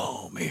going,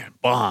 oh, man,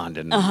 Bond.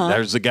 And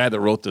there's the guy that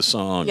wrote the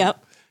song.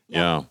 Yep.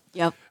 Yeah.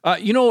 Yep.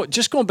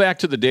 Just going back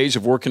to the days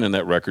of working in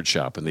that record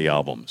shop and the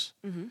albums,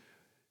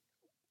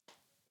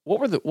 what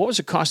was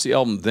the cost of the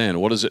album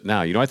then? What is it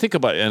now? I think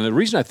about it, and the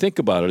reason I think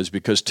about it is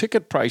because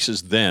ticket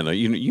prices then,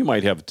 you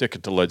might have a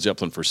ticket to Led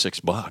Zeppelin for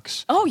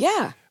 $6. Oh,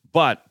 yeah.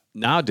 But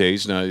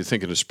nowadays, now you're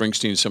thinking of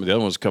Springsteen, some of the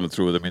other ones coming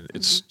through with,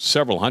 it's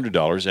several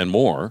 $100s and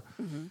more.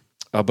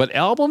 But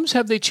albums,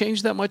 have they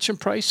changed that much in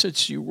price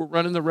since you were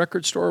running the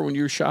record store when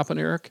you were shopping,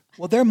 Eric?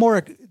 Well,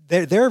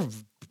 they're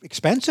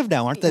expensive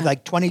now, aren't they?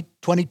 Like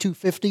 $22.50 or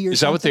something?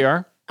 Is that what they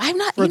are? I'm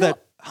not for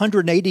that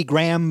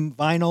 180-gram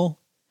vinyl.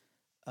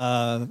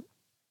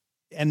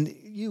 And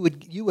you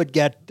would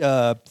get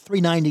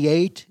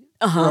 $3.98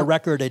 for a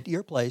record at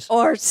your place,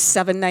 or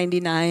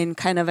 $7.99.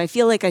 Kind of. I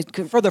feel like I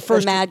could for the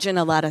first imagine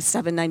a lot of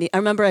 $7.90. I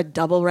remember a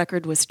double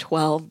record was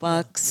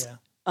 $12.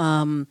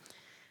 Yeah.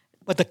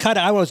 But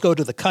I always go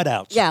to the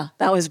cutouts. Yeah,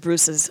 that was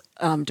Bruce's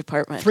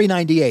department.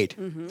 $3.98.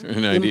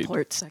 $3.98.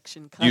 Import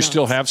section. Cutouts. You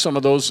still have some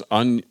of those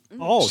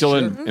still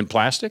in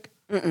plastic?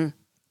 I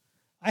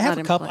have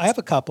a couple. I have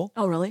a couple.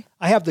 Oh, really?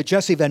 I have the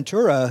Jesse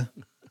Ventura.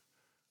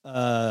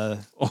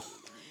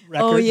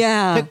 Record. Oh,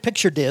 yeah.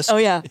 Picture disc. Oh,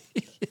 yeah.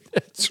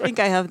 That's right. I think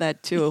I have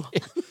that, too.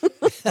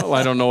 Well,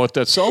 I don't know what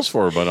that sells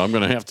for, but I'm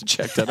going to have to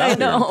check that out I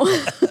know.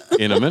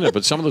 In a minute.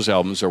 But some of those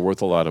albums are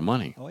worth a lot of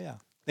money. Oh, yeah.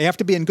 They have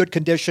to be in good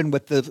condition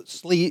with the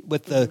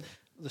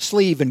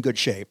sleeve in good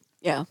shape.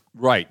 Yeah.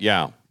 Right,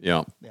 yeah.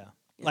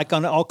 Like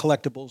on all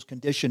collectibles,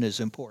 condition is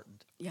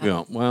important.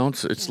 Yeah. Well,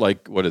 it's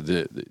like, what are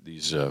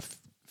these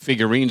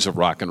figurines of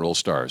rock and roll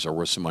stars are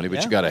worth some money,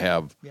 but you got to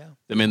have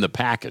them in the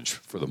package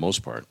for the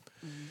most part.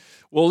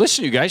 Well,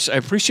 listen, you guys, I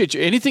appreciate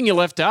you. Anything you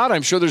left out,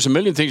 I'm sure there's a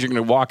million things you're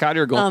going to walk out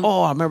here going,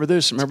 I remember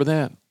this, remember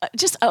that.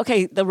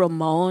 The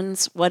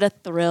Ramones, what a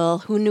thrill.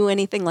 Who knew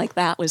anything like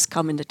that was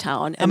coming to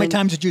town? How many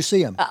times did you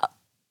see them?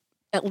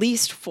 At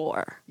least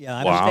 4. Yeah,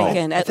 I Wow. was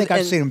thinking. I think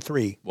I've seen them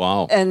 3.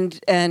 Wow.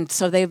 And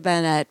so they've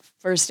been at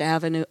First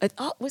Avenue.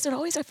 Was it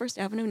always at First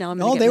Avenue? No,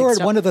 No, they were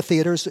at one of the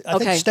theaters. I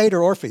think State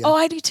or Orpheum. Oh,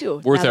 I do too.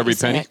 Worth now every that you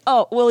say penny? it.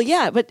 Oh, well,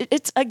 yeah, but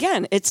it's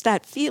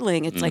that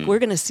feeling. It's like we're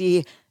going to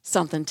see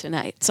something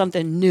tonight,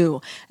 something new.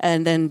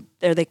 And then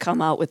there they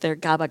come out with their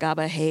Gabba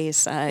Gabba Hey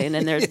sign,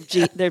 and their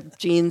their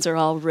jeans are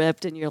all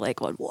ripped, and you're like,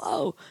 going,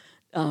 whoa.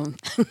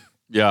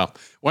 Yeah.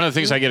 One of the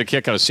things I get a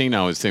kick out of seeing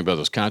now is thinking about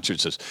those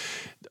concerts is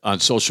on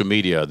social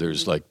media,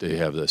 there's like they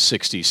have the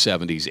 60s,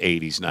 70s,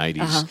 80s,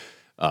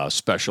 90s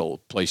special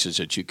places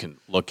that you can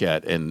look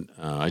at. And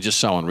I just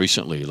saw one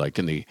recently, like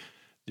in the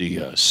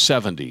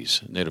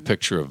 70s, and they had a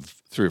picture of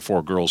 3 or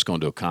 4 girls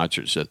going to a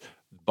concert. Said,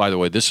 by the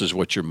way, this is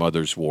what your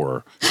mothers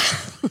wore.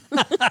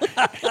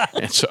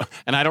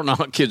 and I don't know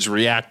how kids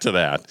react to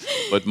that,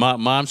 but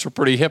moms were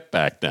pretty hip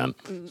back then.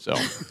 So,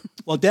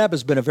 well, Deb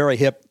has been a very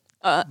hip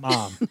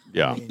mom.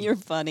 Yeah. You're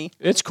funny.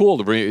 It's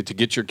cool to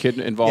get your kid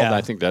involved. Yeah.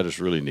 I think that is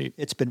really neat.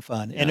 It's been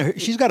fun.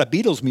 And she's got a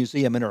Beatles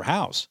museum in her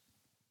house.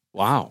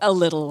 Wow. A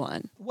little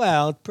one.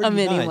 Well, pretty A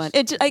mini nice. one.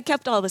 I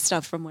kept all the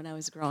stuff from when I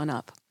was growing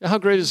up. How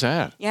great is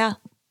that? Yeah.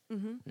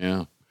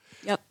 Yeah.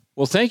 Yep.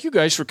 Well, thank you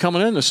guys for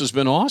coming in. This has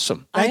been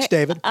awesome. Thanks,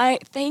 David. I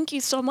thank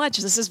you so much.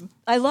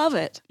 I love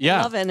it. Yeah.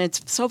 I love it. And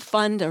it's so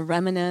fun to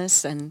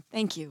reminisce, and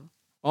thank you.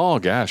 Oh,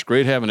 gosh.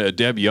 Great having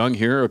Deb Young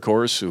here, of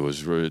course, who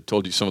has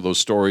told you some of those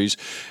stories,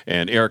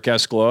 and Eric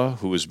Eskola,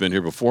 who has been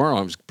here before.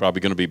 I'm probably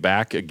going to be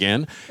back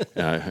again.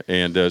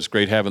 And it's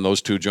great having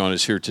those two join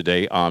us here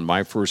today on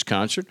My First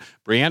Concert.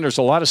 Brianne, there's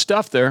a lot of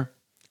stuff there.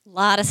 A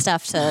lot of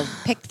stuff to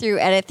pick through,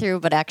 edit through,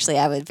 but actually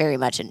I very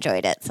much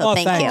enjoyed it. So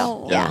thank thanks.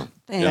 you. Yeah.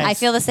 Thanks. I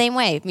feel the same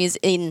way.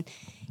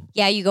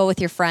 You go with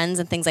your friends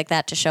and things like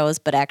that to shows,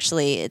 but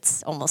actually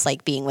it's almost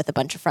like being with a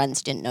bunch of friends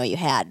you didn't know you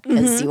had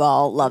because you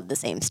all love the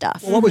same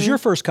stuff. What was your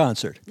first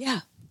concert?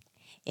 Yeah.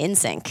 In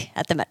Sync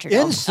at the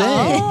Metrodome. In Sync.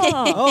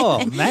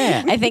 Oh,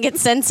 man. I think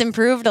it's since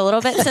improved a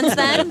little bit since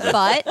then,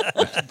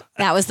 but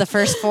that was the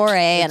first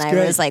foray, and I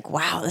great. was like,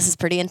 wow, this is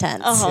pretty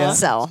intense. Yeah,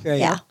 So, that's great.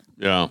 yeah.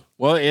 Yeah.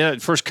 Well,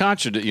 first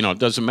concert, it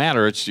doesn't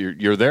matter. It's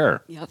you're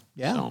there. Yep.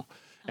 Yeah. So,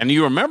 and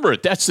you remember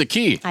it. That's the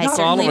key. I Not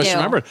all of certainly us do.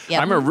 remember it. Yep.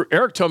 I remember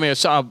Eric told me I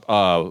saw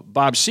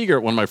Bob Seger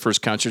at one of my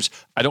first concerts.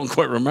 I don't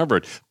quite remember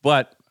it,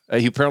 but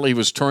he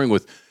was touring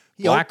with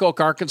Black Oak,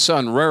 Arkansas,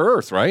 and Rare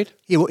Earth, right?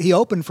 He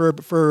opened for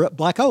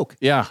Black Oak.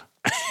 Yeah.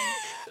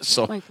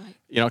 So, Right.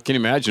 can you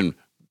imagine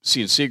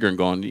seeing Seger and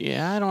going,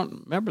 yeah, I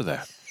don't remember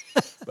that.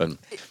 But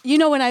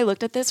When I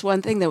looked at this,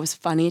 one thing that was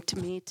funny to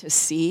me to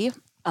see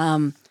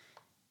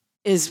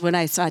is when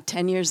I saw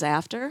 10 years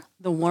after,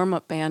 the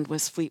warm-up band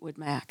was Fleetwood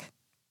Mac.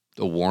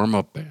 the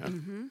warm-up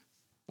band.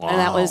 Wow. And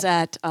that was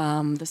at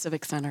the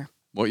Civic Center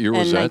What year in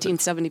was that?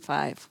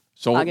 1975,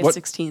 So August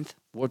 16th.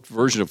 What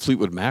version of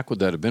Fleetwood Mac would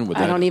that have been?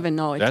 I don't even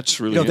know. That's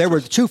really There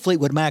were 2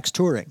 Fleetwood Macs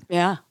touring.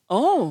 Yeah.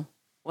 Oh,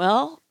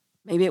 well,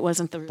 maybe it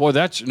wasn't the... Boy,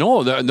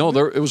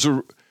 it was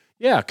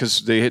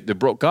because they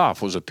broke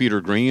off. Was it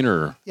Peter Green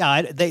or?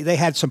 Yeah, they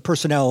had some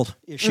personnel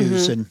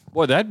issues, and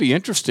Boy, that'd be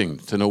interesting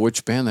to know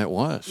which band that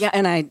was. Yeah,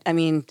 and I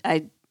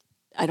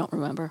don't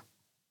remember.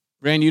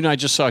 Rand, you and I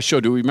just saw a show.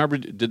 Do we remember?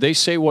 Did they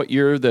say what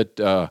year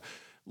that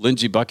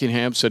Lindsey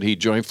Buckingham said he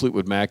joined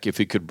Fleetwood Mac if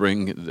he could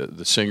bring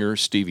the singer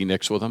Stevie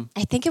Nicks with him?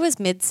 I think it was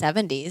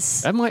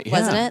mid-70s. That might,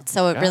 wasn't it?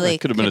 So it really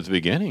could have been at the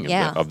beginning.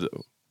 Yeah.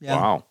 Yeah.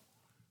 Wow,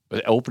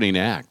 the opening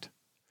act.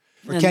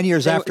 for 10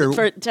 years after.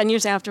 For 10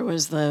 years after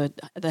was the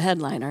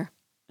headliner,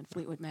 and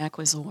Fleetwood Mac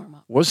was the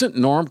warm-up. Wasn't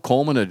Norm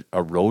Coleman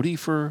a roadie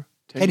for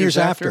 10 years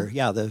after?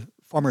 Yeah, the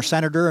former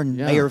senator and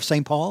mayor of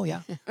St. Paul,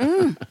 yeah.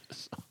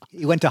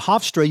 He went to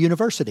Hofstra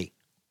University.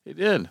 He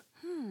did.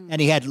 And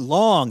he had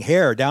long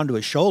hair down to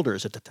his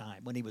shoulders at the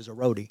time when he was a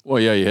roadie.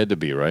 Well, yeah, you had to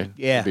be, right?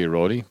 Yeah. To be a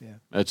roadie. Yeah.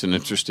 That's an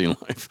interesting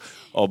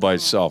life all by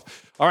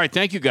itself. All right,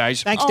 thank you,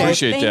 guys. Thanks, Dave.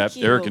 Appreciate Thank that.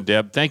 you. Eric and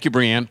Deb. Thank you,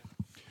 Brianne.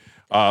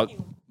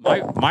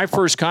 My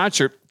first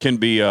concert can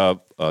be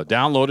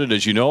downloaded,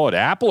 as you know, at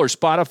Apple or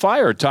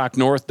Spotify or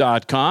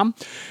talknorth.com.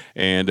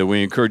 And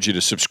we encourage you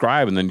to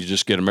subscribe, and then you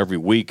just get them every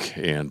week,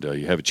 and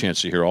you have a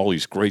chance to hear all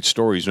these great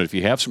stories. And if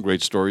you have some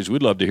great stories,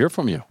 we'd love to hear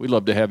from you. We'd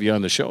love to have you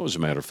on the show, as a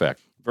matter of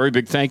fact. Very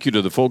big thank you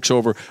to the folks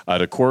over at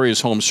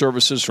Aquarius Home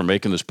Services for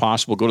making this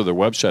possible. Go to their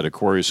website,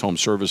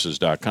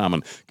 aquariushomeservices.com,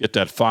 and get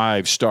that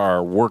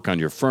 5-star work on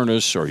your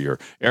furnace or your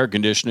air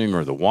conditioning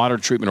or the water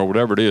treatment or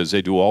whatever it is.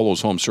 They do all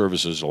those home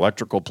services,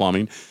 electrical,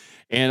 plumbing.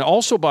 And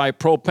also by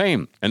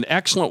propane, an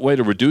excellent way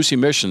to reduce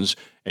emissions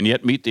and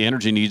yet meet the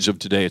energy needs of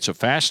today. It's a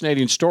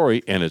fascinating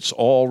story, and it's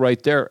all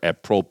right there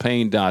at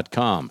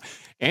propane.com.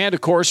 And,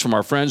 of course, from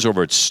our friends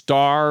over at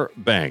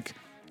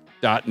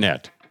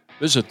starbank.net.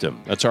 Visit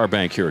them. That's our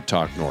bank here at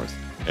Talk North.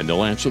 And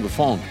they'll answer the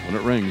phone when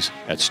it rings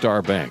at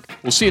Star Bank.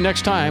 We'll see you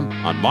next time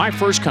on My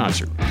First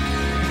Concert.